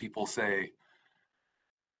people say,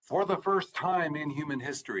 for the first time in human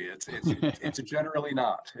history, it's generally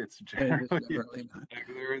not. It's generally not.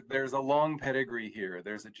 There's a long pedigree here.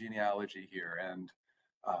 There's a genealogy here, and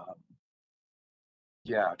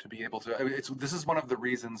yeah, to be able to, I mean, this is one of the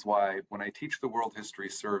reasons why when I teach the World History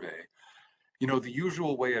Survey, you know, the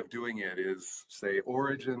usual way of doing it is say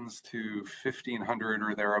origins to 1500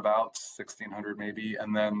 or thereabouts, 1600 maybe,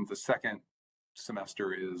 and then the second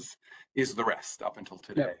semester is the rest up until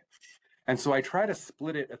today. Yep. And so I try to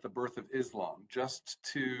split it at the birth of Islam just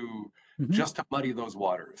to muddy those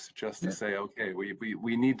waters, just to say, okay,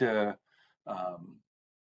 we need to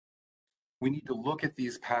look at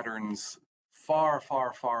these patterns far,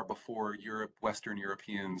 far, far before Western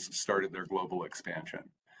Europeans started their global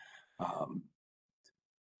expansion.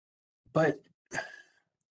 But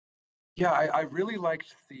yeah, I really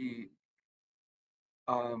liked the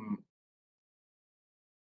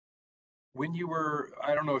when you were,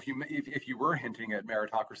 I don't know if you were hinting at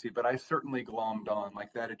meritocracy, but I certainly glommed on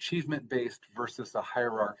like that achievement-based versus a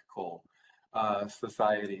hierarchical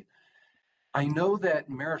society. I know that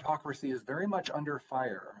meritocracy is very much under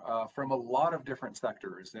fire from a lot of different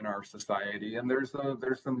sectors in our society, and there's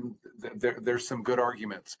some good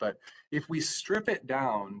arguments. But if we strip it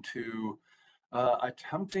down to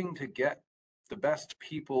attempting to get the best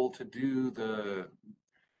people to do the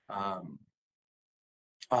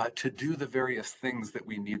various things that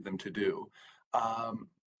we need them to do,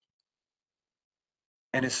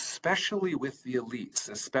 and especially with the elites,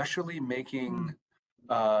 especially making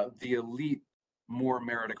the elite more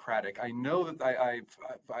meritocratic. I know that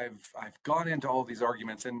I've gone into all these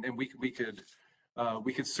arguments, and we could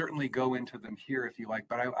certainly go into them here if you like.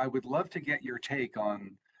 But I would love to get your take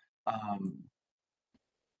on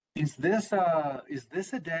is this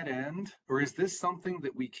a dead end, or is this something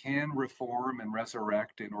that we can reform and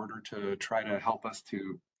resurrect in order to try to help us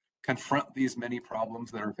to confront these many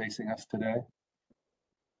problems that are facing us today?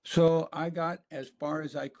 So I got as far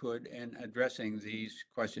as I could in addressing these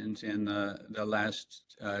questions in the last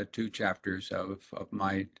two chapters of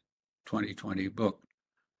my 2020 book.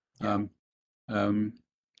 I'm going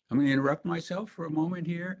to interrupt myself for a moment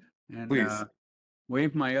here and Please.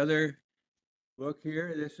 wave my other book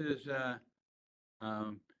here. This is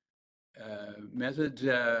Methods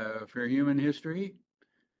for Human History.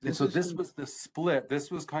 And so this was the split. This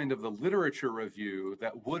was kind of the literature review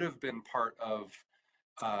that would have been part of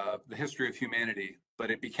the history of humanity,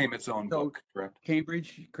 but it became its own book, correct?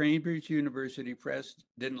 Cambridge University Press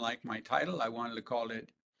didn't like my title. I wanted to call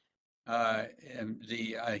it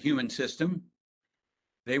the Human System.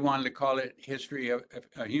 They wanted to call it History of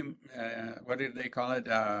what did they call it?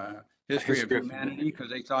 History of Humanity, because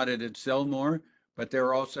they thought it'd sell more. But there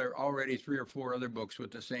were also already 3 or 4 other books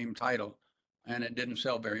with the same title, and it didn't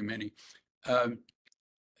sell very many.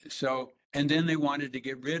 And then they wanted to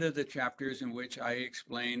get rid of the chapters in which I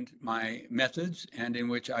explained my methods and in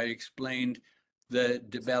which I explained the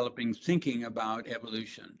developing thinking about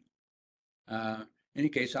evolution. In any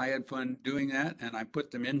case, I had fun doing that, and I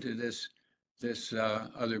put them into this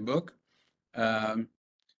other book.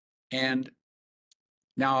 And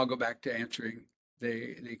now I'll go back to answering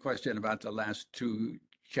the question about the last 2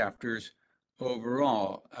 chapters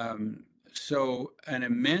overall. So an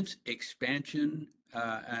immense expansion,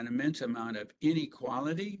 an immense amount of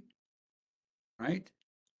inequality, right?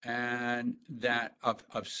 And that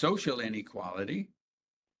of social inequality,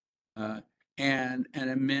 and an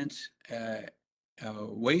immense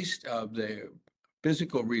waste of the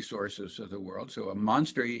physical resources of the world. So a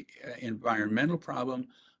monster environmental problem,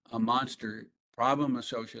 a monster problem of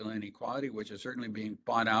social inequality, which is certainly being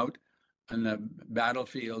fought out on the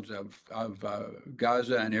battlefields of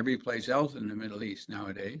Gaza and every place else in the Middle East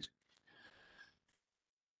nowadays.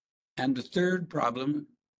 And the third problem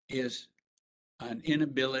is an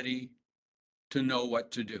inability to know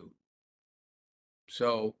what to do.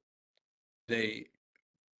 So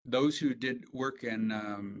those who did work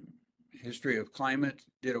in history of climate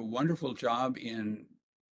did a wonderful job in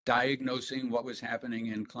diagnosing what was happening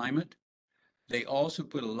in climate. They also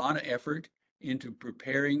put a lot of effort into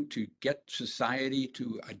preparing to get society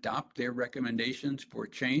to adopt their recommendations for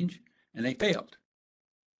change, and they failed.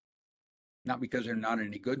 Not because they're not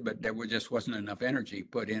any good, but there just wasn't enough energy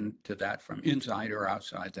put into that from inside or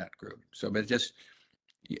outside that group. So, but just,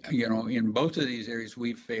 you know, in both of these areas,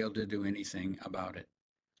 we've failed to do anything about it.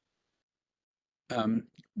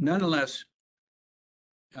 Nonetheless,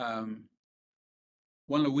 one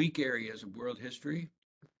of the weak areas of world history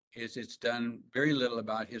is it's done very little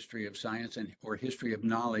about history of science or history of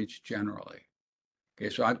knowledge generally. Okay,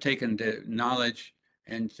 so I've taken the knowledge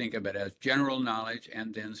and think of it as general knowledge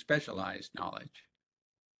and then specialized knowledge,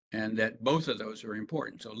 and that both of those are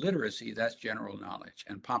important. So literacy, that's general knowledge,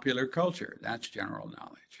 and popular culture, that's general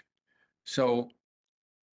knowledge. So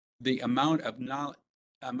the amount of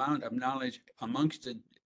knowledge amongst the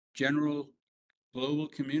general global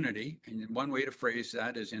community, and one way to phrase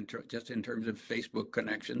that is just in terms of Facebook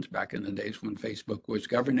connections back in the days when Facebook was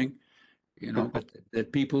governing, you know,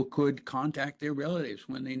 that people could contact their relatives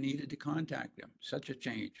when they needed to contact them. Such a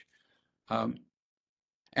change. And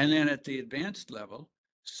then at the advanced level,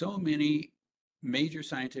 so many major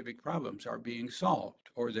scientific problems are being solved,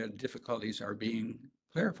 or the difficulties are being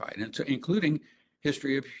clarified, and so including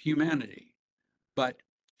history of humanity. But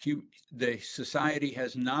the society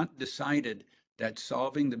has not decided that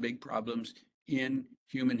solving the big problems in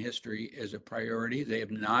human history is a priority. They have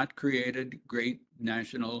not created great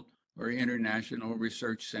national or international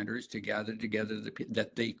research centers to gather together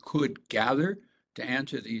that they could gather to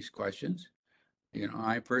answer these questions. You know,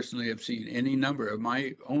 I personally have seen any number of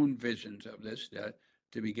my own visions of this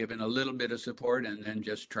to be given a little bit of support and then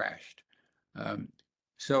just trashed.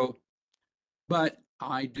 But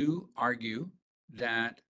I do argue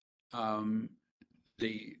that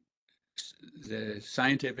the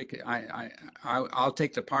scientific, I'll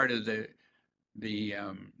take the part of the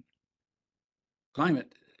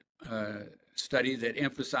climate study that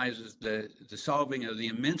emphasizes the solving of the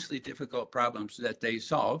immensely difficult problems that they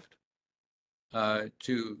solved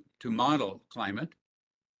to model climate.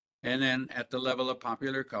 And then at the level of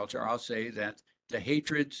popular culture, I'll say that the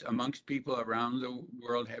hatreds amongst people around the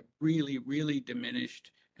world have really, really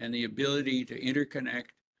diminished, and the ability to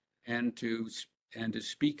interconnect and to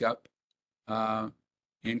speak up,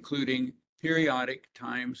 including periodic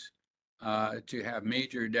times to have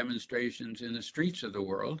major demonstrations in the streets of the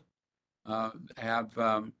world, have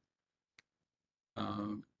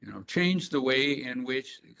changed the way in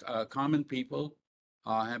which common people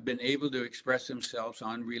have been able to express themselves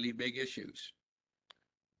on really big issues.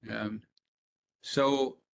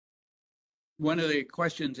 So one of the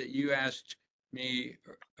questions that you asked me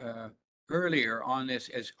earlier on this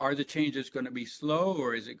is, are the changes going to be slow,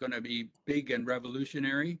 or is it going to be big and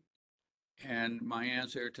revolutionary? And my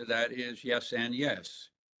answer to that is yes and yes.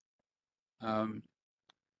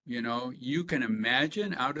 You know, you can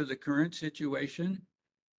imagine out of the current situation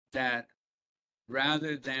that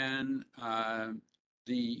rather than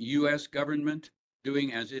the US government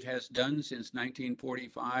doing as it has done since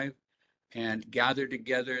 1945 and gather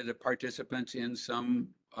together the participants in some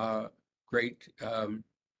great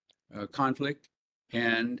conflict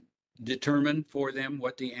and determine for them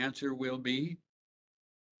what the answer will be.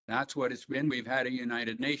 That's what it's been. We've had a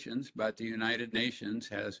United Nations, but the United Nations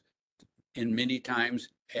has in many times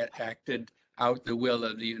acted out the will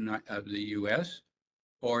of the US,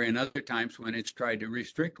 or in other times when it's tried to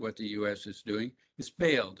restrict what the US is doing, it's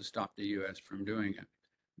failed to stop the US from doing it.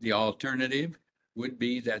 The alternative would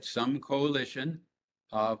be that some coalition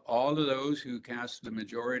of all of those who cast the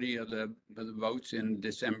majority of the votes in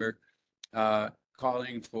December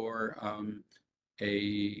calling for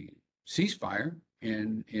a ceasefire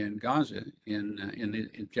in Gaza in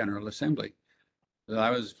the General Assembly. So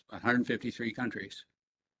that was 153 countries.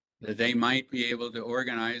 That they might be able to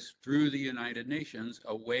organize through the United Nations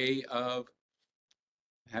a way of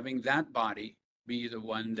having that body be the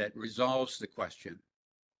one that resolves the question.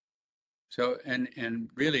 So, and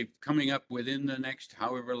really coming up within the next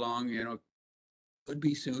however long, could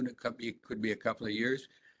be soon, it could be a couple of years,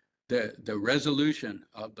 the resolution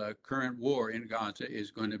of the current war in Gaza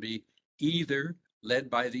is going to be either led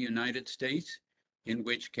by the United States, in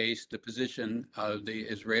which case the position of the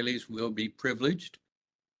Israelis will be privileged,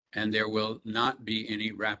 and there will not be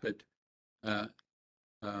any rapid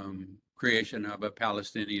creation of a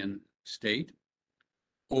Palestinian state,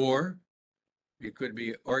 or it could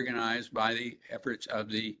be organized by the efforts of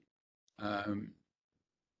the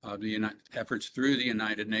efforts through the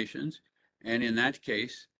United Nations, and in that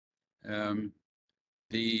case,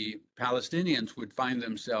 the Palestinians would find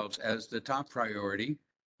themselves as the top priority.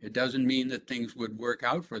 It doesn't mean that things would work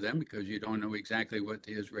out for them, because you don't know exactly what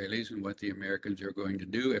the Israelis and what the Americans are going to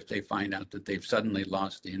do if they find out that they've suddenly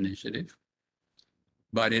lost the initiative.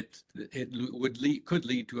 But it could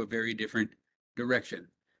lead to a very different direction.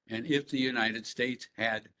 And if the United States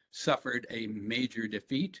had suffered a major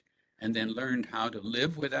defeat and then learned how to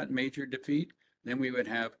live with that major defeat, then we would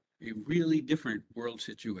have a really different world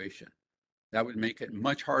situation. That would make it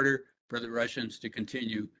much harder for the Russians to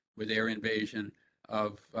continue with their invasion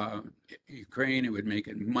of Ukraine. It would make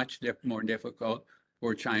it much more difficult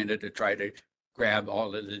for China to try to grab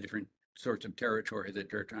all of the different sorts of territory that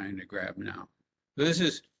they're trying to grab now. So this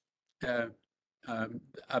is a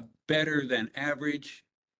better than average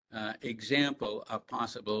example of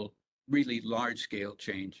possible really large-scale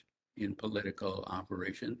change in political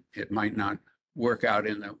operation. It might not work out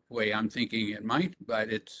in the way I'm thinking it might, but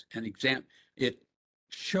it's an example. It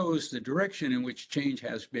shows the direction in which change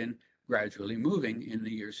has been gradually moving in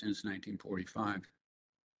the years since 1945.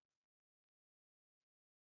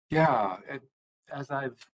 Yeah,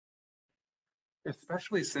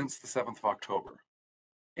 especially since the 7th of October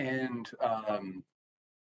and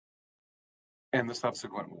the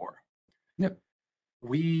subsequent war. Yep.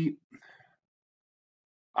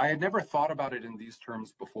 I had never thought about it in these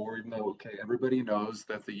terms before, even though, okay, everybody knows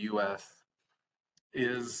that the U.S.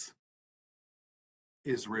 is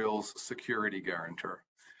Israel's security guarantor.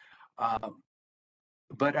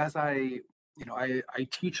 But as I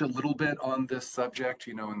teach a little bit on this subject,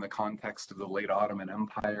 in the context of the late Ottoman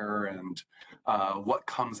Empire and what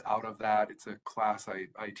comes out of that. It's a class I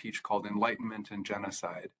teach called Enlightenment and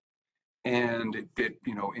Genocide. And it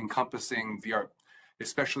encompassing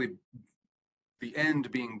especially the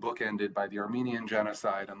end being bookended by the Armenian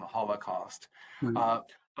genocide and the Holocaust,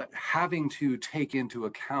 but having to take into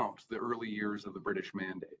account the early years of the British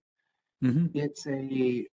Mandate. Mm-hmm.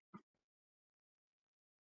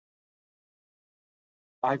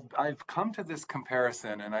 I've come to this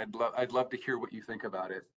comparison, and I'd love to hear what you think about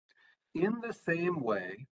it. In the same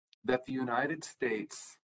way that the United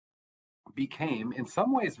States became, in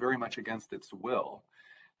some ways very much against its will,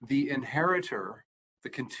 the inheritor, the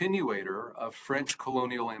continuator of French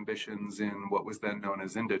colonial ambitions in what was then known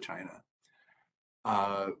as Indochina.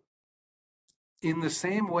 In the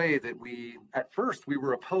same way that at first we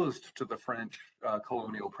were opposed to the French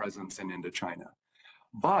colonial presence in Indochina,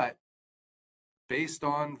 but based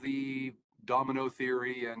on the domino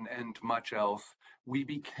theory and much else, we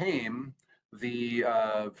became the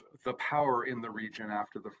power in the region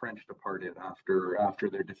after the French departed, after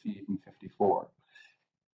their defeat in '54.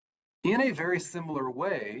 In a very similar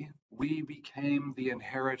way, we became the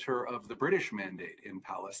inheritor of the British Mandate in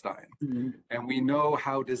Palestine. Mm-hmm. And we know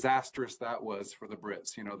how disastrous that was for the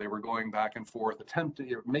Brits. They were going back and forth,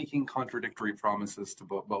 making contradictory promises to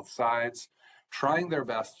both sides, trying their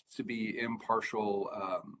best to be impartial,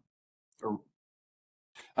 or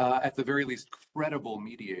at the very least, credible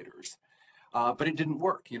mediators. But it didn't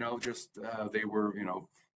work, they were,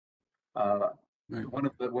 one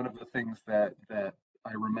of the things that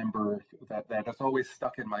I remember that has always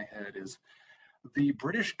stuck in my head is the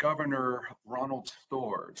British governor, Ronald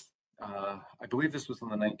Stores. I believe this was in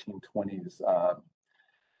the 1920s.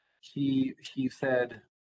 He said,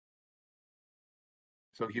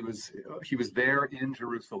 so he was there in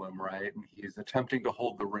Jerusalem, right? And he's attempting to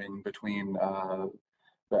hold the ring between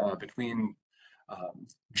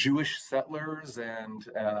Jewish settlers and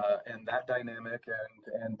that dynamic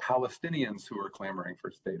and Palestinians who are clamoring for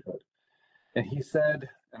statehood. And he said,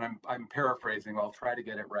 and I'm paraphrasing, I'll try to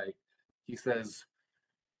get it right. He says,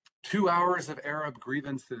 2 hours of Arab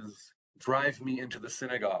grievances drive me into the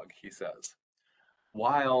synagogue, he says,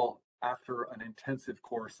 while after an intensive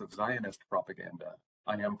course of Zionist propaganda,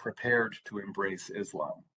 I am prepared to embrace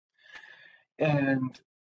Islam. And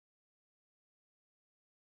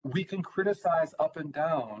we can criticize up and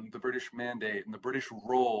down the British mandate and the British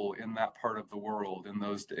role in that part of the world in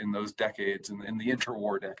those decades and in the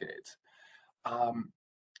interwar decades.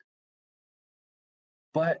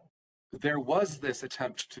 But there was this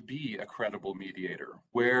attempt to be a credible mediator,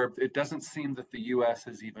 where it doesn't seem that the U.S.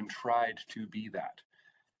 has even tried to be that.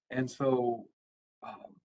 And so,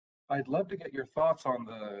 I'd love to get your thoughts on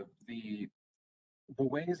the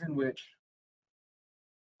ways in which,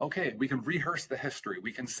 okay, we can rehearse the history.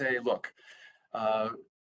 We can say, look,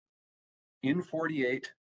 in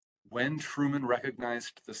 48, when Truman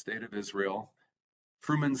recognized the state of Israel,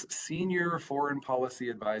 Truman's senior foreign policy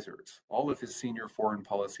advisors, all of his senior foreign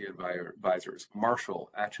policy advisors, Marshall,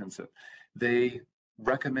 Atchison, they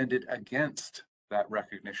recommended against that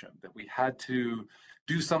recognition, that we had to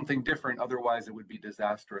do something different, otherwise it would be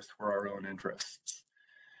disastrous for our own interests.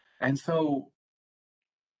 And so,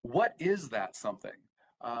 what is that something?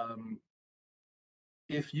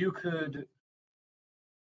 If you could,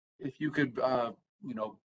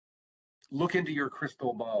 look into your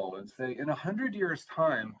crystal ball and say, in 100 years'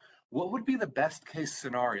 time, what would be the best case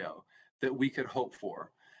scenario that we could hope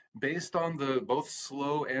for, based on the both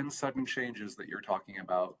slow and sudden changes that you're talking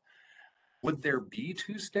about? Would there be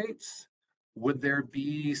two states? Would there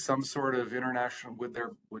be some sort of international?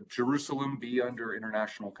 Would Jerusalem be under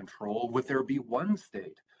international control? Would there be one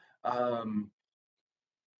state?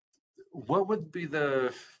 What would be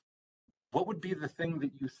the thing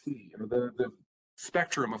that you see, or the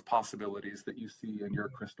spectrum of possibilities that you see in your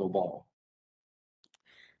crystal ball?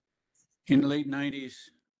 In the late 90s,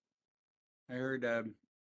 I heard a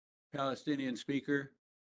Palestinian speaker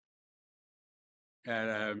at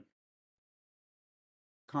a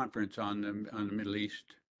conference on the Middle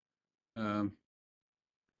East,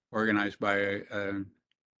 organized by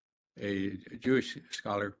a Jewish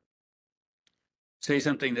scholar, say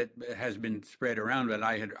something that has been spread around, but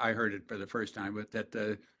I heard it for the first time, but that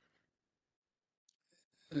the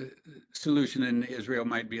solution in Israel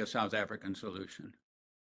might be a South African solution.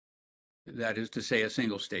 That is to say, a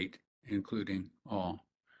single state, including all.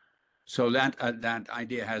 So that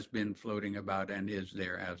idea has been floating about and is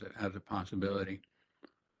there as a possibility.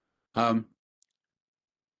 And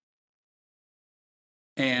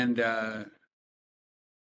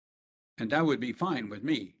that would be fine with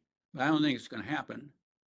me. But I don't think it's going to happen.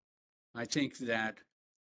 I think that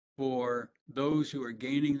for those who are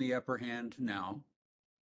gaining the upper hand now,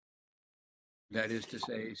 that is to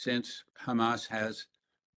say, since Hamas has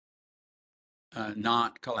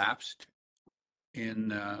not collapsed in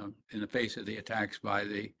the face of the attacks by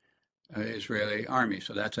the Israeli army,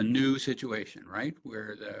 so that's a new situation, right?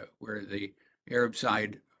 Where the Arab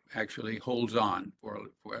side actually holds on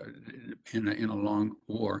in a long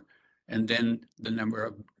war, and then the number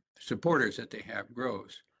of supporters that they have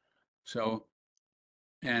grows. So,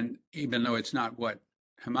 and even though it's not what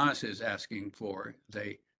Hamas is asking for,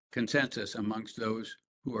 the consensus amongst those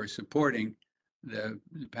who are supporting the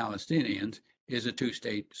Palestinians is a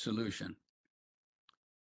two-state solution.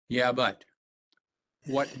 Yeah, but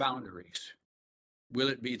what boundaries? Will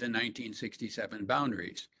it be the 1967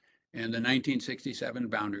 boundaries? And the 1967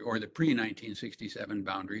 boundary, or the pre-1967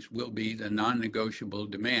 boundaries, will be the non-negotiable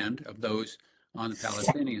demand of those on the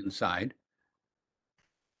Palestinian side.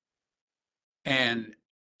 And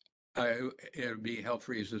it would be hell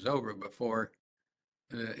freezes over before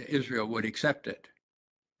Israel would accept it.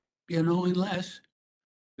 Unless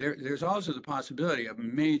there's also the possibility of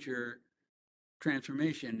major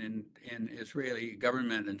transformation in Israeli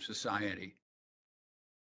government and society.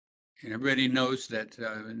 And everybody knows that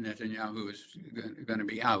Netanyahu is going to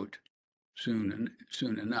be out soon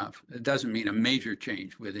enough. It doesn't mean a major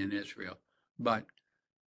change within Israel, but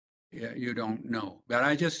you don't know. But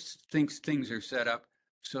I just think things are set up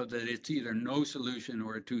so that it's either no solution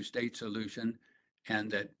or a two-state solution, and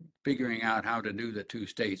that figuring out how to do the two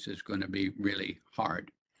states is going to be really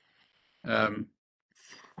hard.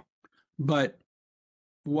 But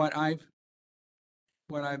what I've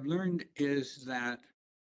learned is that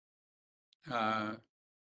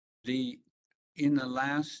in the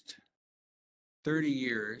last 30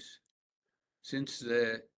 years, since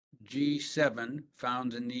the G7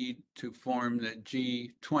 found the need to form the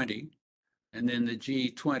G20, and then the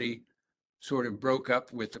G20 sort of broke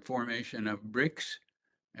up with the formation of BRICS,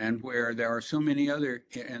 and where there are so many other,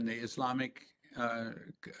 and the Islamic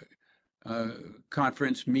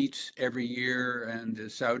conference meets every year, and the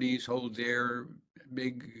Saudis hold their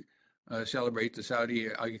big celebrate the Saudi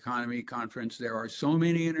economy conference. There are so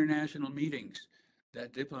many international meetings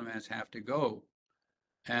that diplomats have to go,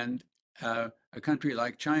 and a country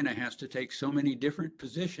like China has to take so many different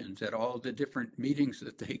positions at all the different meetings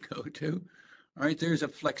that they go to. All right, there's a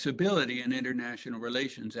flexibility in international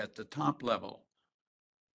relations at the top level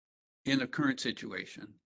in the current situation.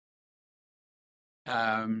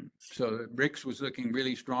 So BRICS was looking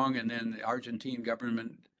really strong, and then the Argentine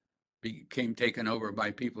government became taken over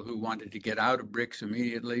by people who wanted to get out of BRICS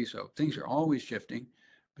immediately. So things are always shifting,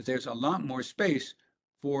 but there's a lot more space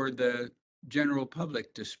for the general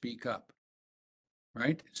public to speak up,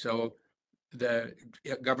 right? So the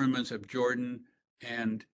governments of Jordan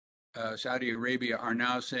and Saudi Arabia are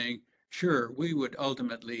now saying, sure, we would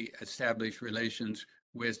ultimately establish relations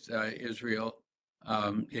with Israel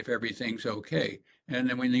if everything's okay. And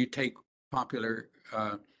then when you take popular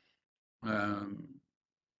um,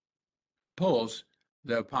 polls,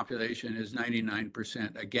 the population is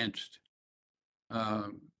 99% against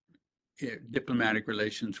um, diplomatic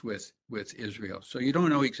relations with Israel. So you don't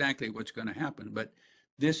know exactly what's going to happen, but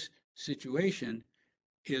this situation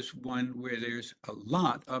is one where there's a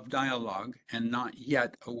lot of dialogue and not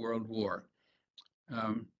yet a world war.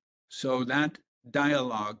 So that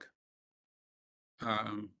dialogue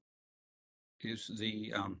is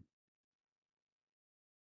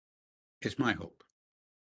is my hope.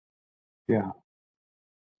 Yeah.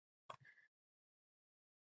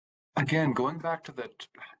 Again, going back to the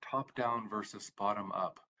top down versus bottom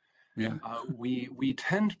up, Yeah. we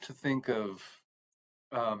tend to think of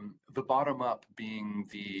the bottom up being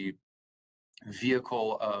the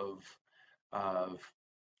vehicle of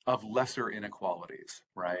lesser inequalities,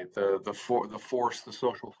 right? The force, the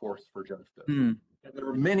social force for justice. Mm. And there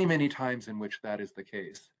are many times in which that is the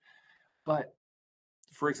case. But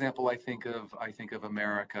for example, I think of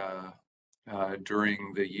America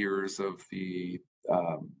during the years of the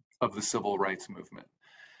civil rights movement,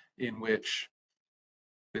 in which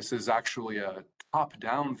this is actually a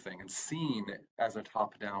top-down thing and seen as a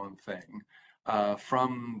top-down thing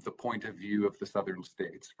from the point of view of the southern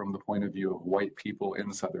states, from the point of view of white people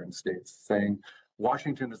in southern states, saying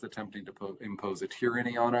Washington is attempting to impose a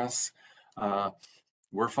tyranny on us.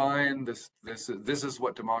 We're fine. This is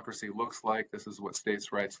what democracy looks like. This is what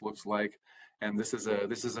states' rights looks like, and this is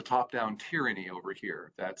a top-down tyranny over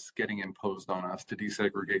here that's getting imposed on us to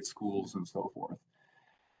desegregate schools and so forth.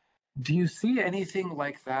 Do you see anything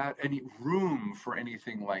like that? Any room for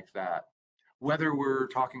anything like that? Whether we're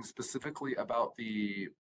talking specifically about the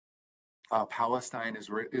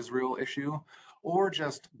Palestine-Israel issue, or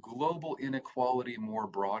just global inequality more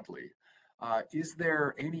broadly, is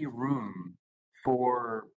there any room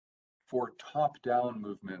for top-down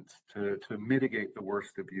movements to mitigate the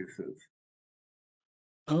worst abuses?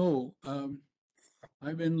 Oh,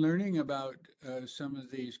 I've been learning about some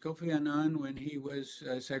of these. Kofi Annan, when he was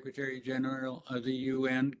Secretary General of the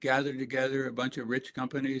UN, gathered together a bunch of rich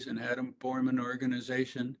companies and had them form an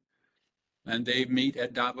organization. And they meet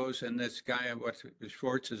at Davos, and this guy, what's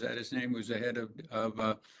Schwartz, is that his name, who's the head of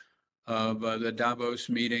the Davos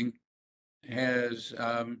meeting, has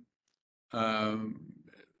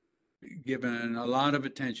given a lot of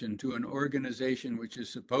attention to an organization which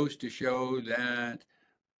is supposed to show that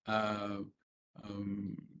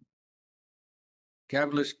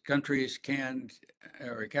capitalist countries can,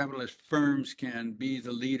 or capitalist firms can be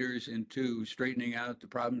the leaders into straightening out the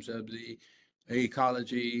problems of the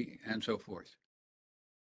ecology and so forth.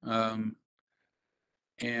 And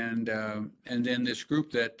then this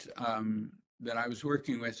group that I was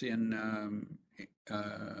working with in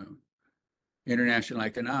international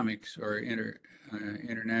economics or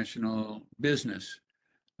international business,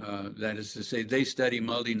 that is to say, they study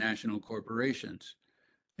multinational corporations,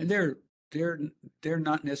 and they're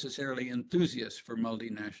not necessarily enthusiasts for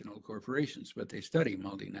multinational corporations, but they study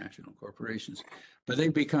multinational corporations. But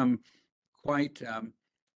they've become quite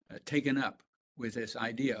taken up with this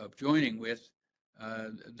idea of joining with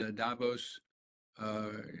the Davos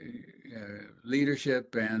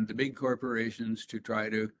leadership and the big corporations to try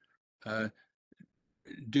to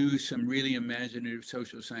do some really imaginative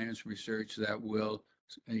social science research that will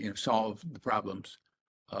solve the problems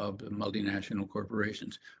of the multinational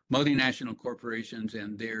corporations. Multinational corporations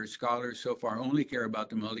and their scholars so far only care about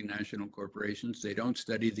the multinational corporations. They don't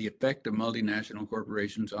study the effect of multinational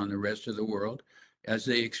corporations on the rest of the world. As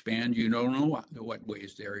they expand, you don't know what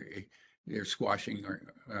ways they're squashing or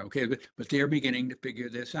okay, but they're beginning to figure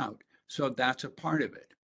this out. So that's a part of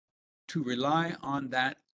it. To rely on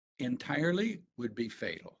that entirely would be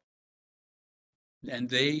fatal. And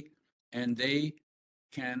they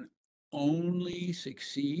can only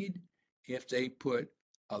succeed if they put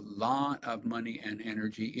a lot of money and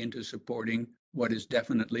energy into supporting what is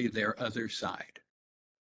definitely their other side.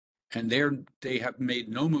 And they have made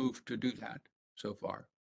no move to do that so far.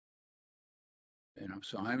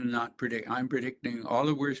 So I'm predicting all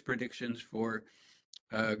the worst predictions for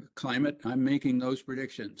climate. I'm making those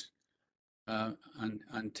predictions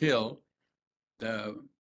until the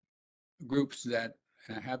groups that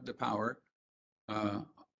have the power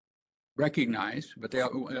recognize, but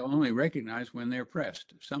they'll only recognize when they're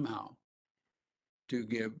pressed somehow to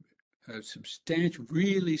give a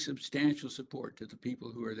really substantial support to the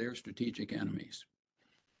people who are their strategic enemies.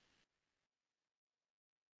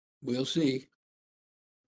 We'll see.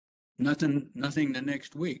 Nothing the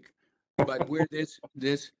next week, but where this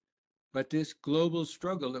global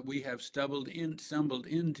struggle that we have stumbled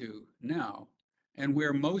into now, and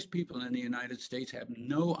where most people in the United States have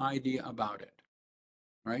no idea about it,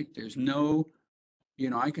 right? There's no,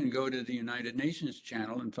 I can go to the United Nations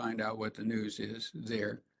channel and find out what the news is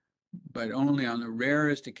there, but only on the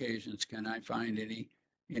rarest occasions can I find any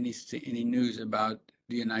news about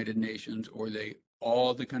the United Nations or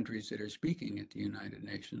all the countries that are speaking at the United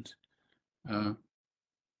Nations.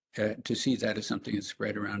 To see that as something that's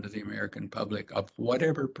spread around to the American public of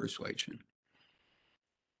whatever persuasion.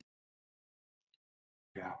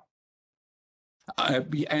 Yeah.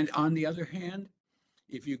 And on the other hand,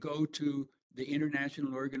 if you go to the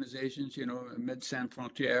international organizations, Médecins Sans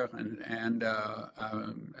Frontières and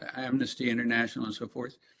Amnesty International and so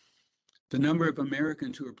forth, the number of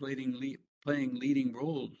Americans who are playing leading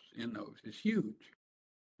roles in those is huge.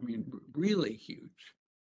 I mean, really huge.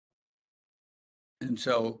 And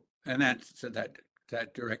so,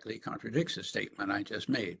 that directly contradicts the statement I just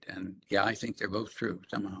made. And yeah, I think they're both true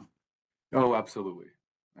somehow. Oh, absolutely.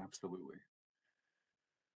 Absolutely.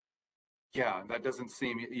 Yeah, that doesn't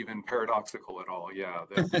seem even paradoxical at all. Yeah,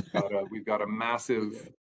 we've got a massive,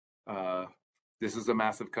 this is a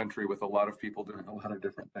massive country with a lot of people doing a lot of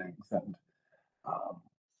different things. And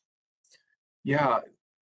yeah,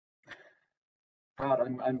 Pat,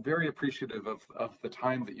 I'm very appreciative of the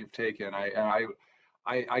time that you've taken.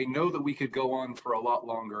 I know that we could go on for a lot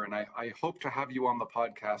longer, and I hope to have you on the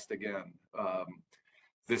podcast again.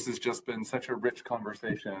 This has just been such a rich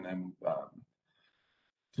conversation, and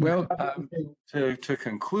well, to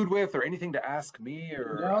conclude with, or anything to ask me,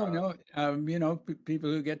 or no, people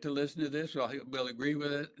who get to listen to this will agree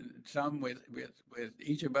with it. Some with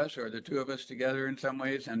each of us, or the two of us together in some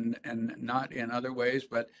ways, and not in other ways.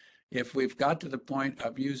 But if we've got to the point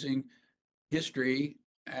of using history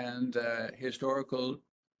and historical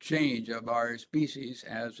change of our species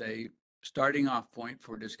as a starting off point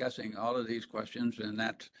for discussing all of these questions, and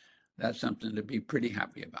that's something to be pretty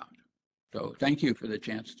happy about. So thank you for the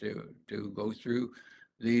chance to go through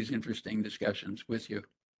these interesting discussions with you.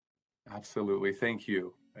 Absolutely, thank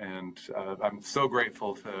you, and I'm so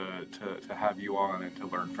grateful to have you on and to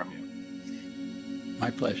learn from you.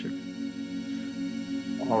 My pleasure.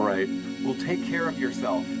 All right, well, take care of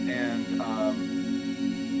yourself, and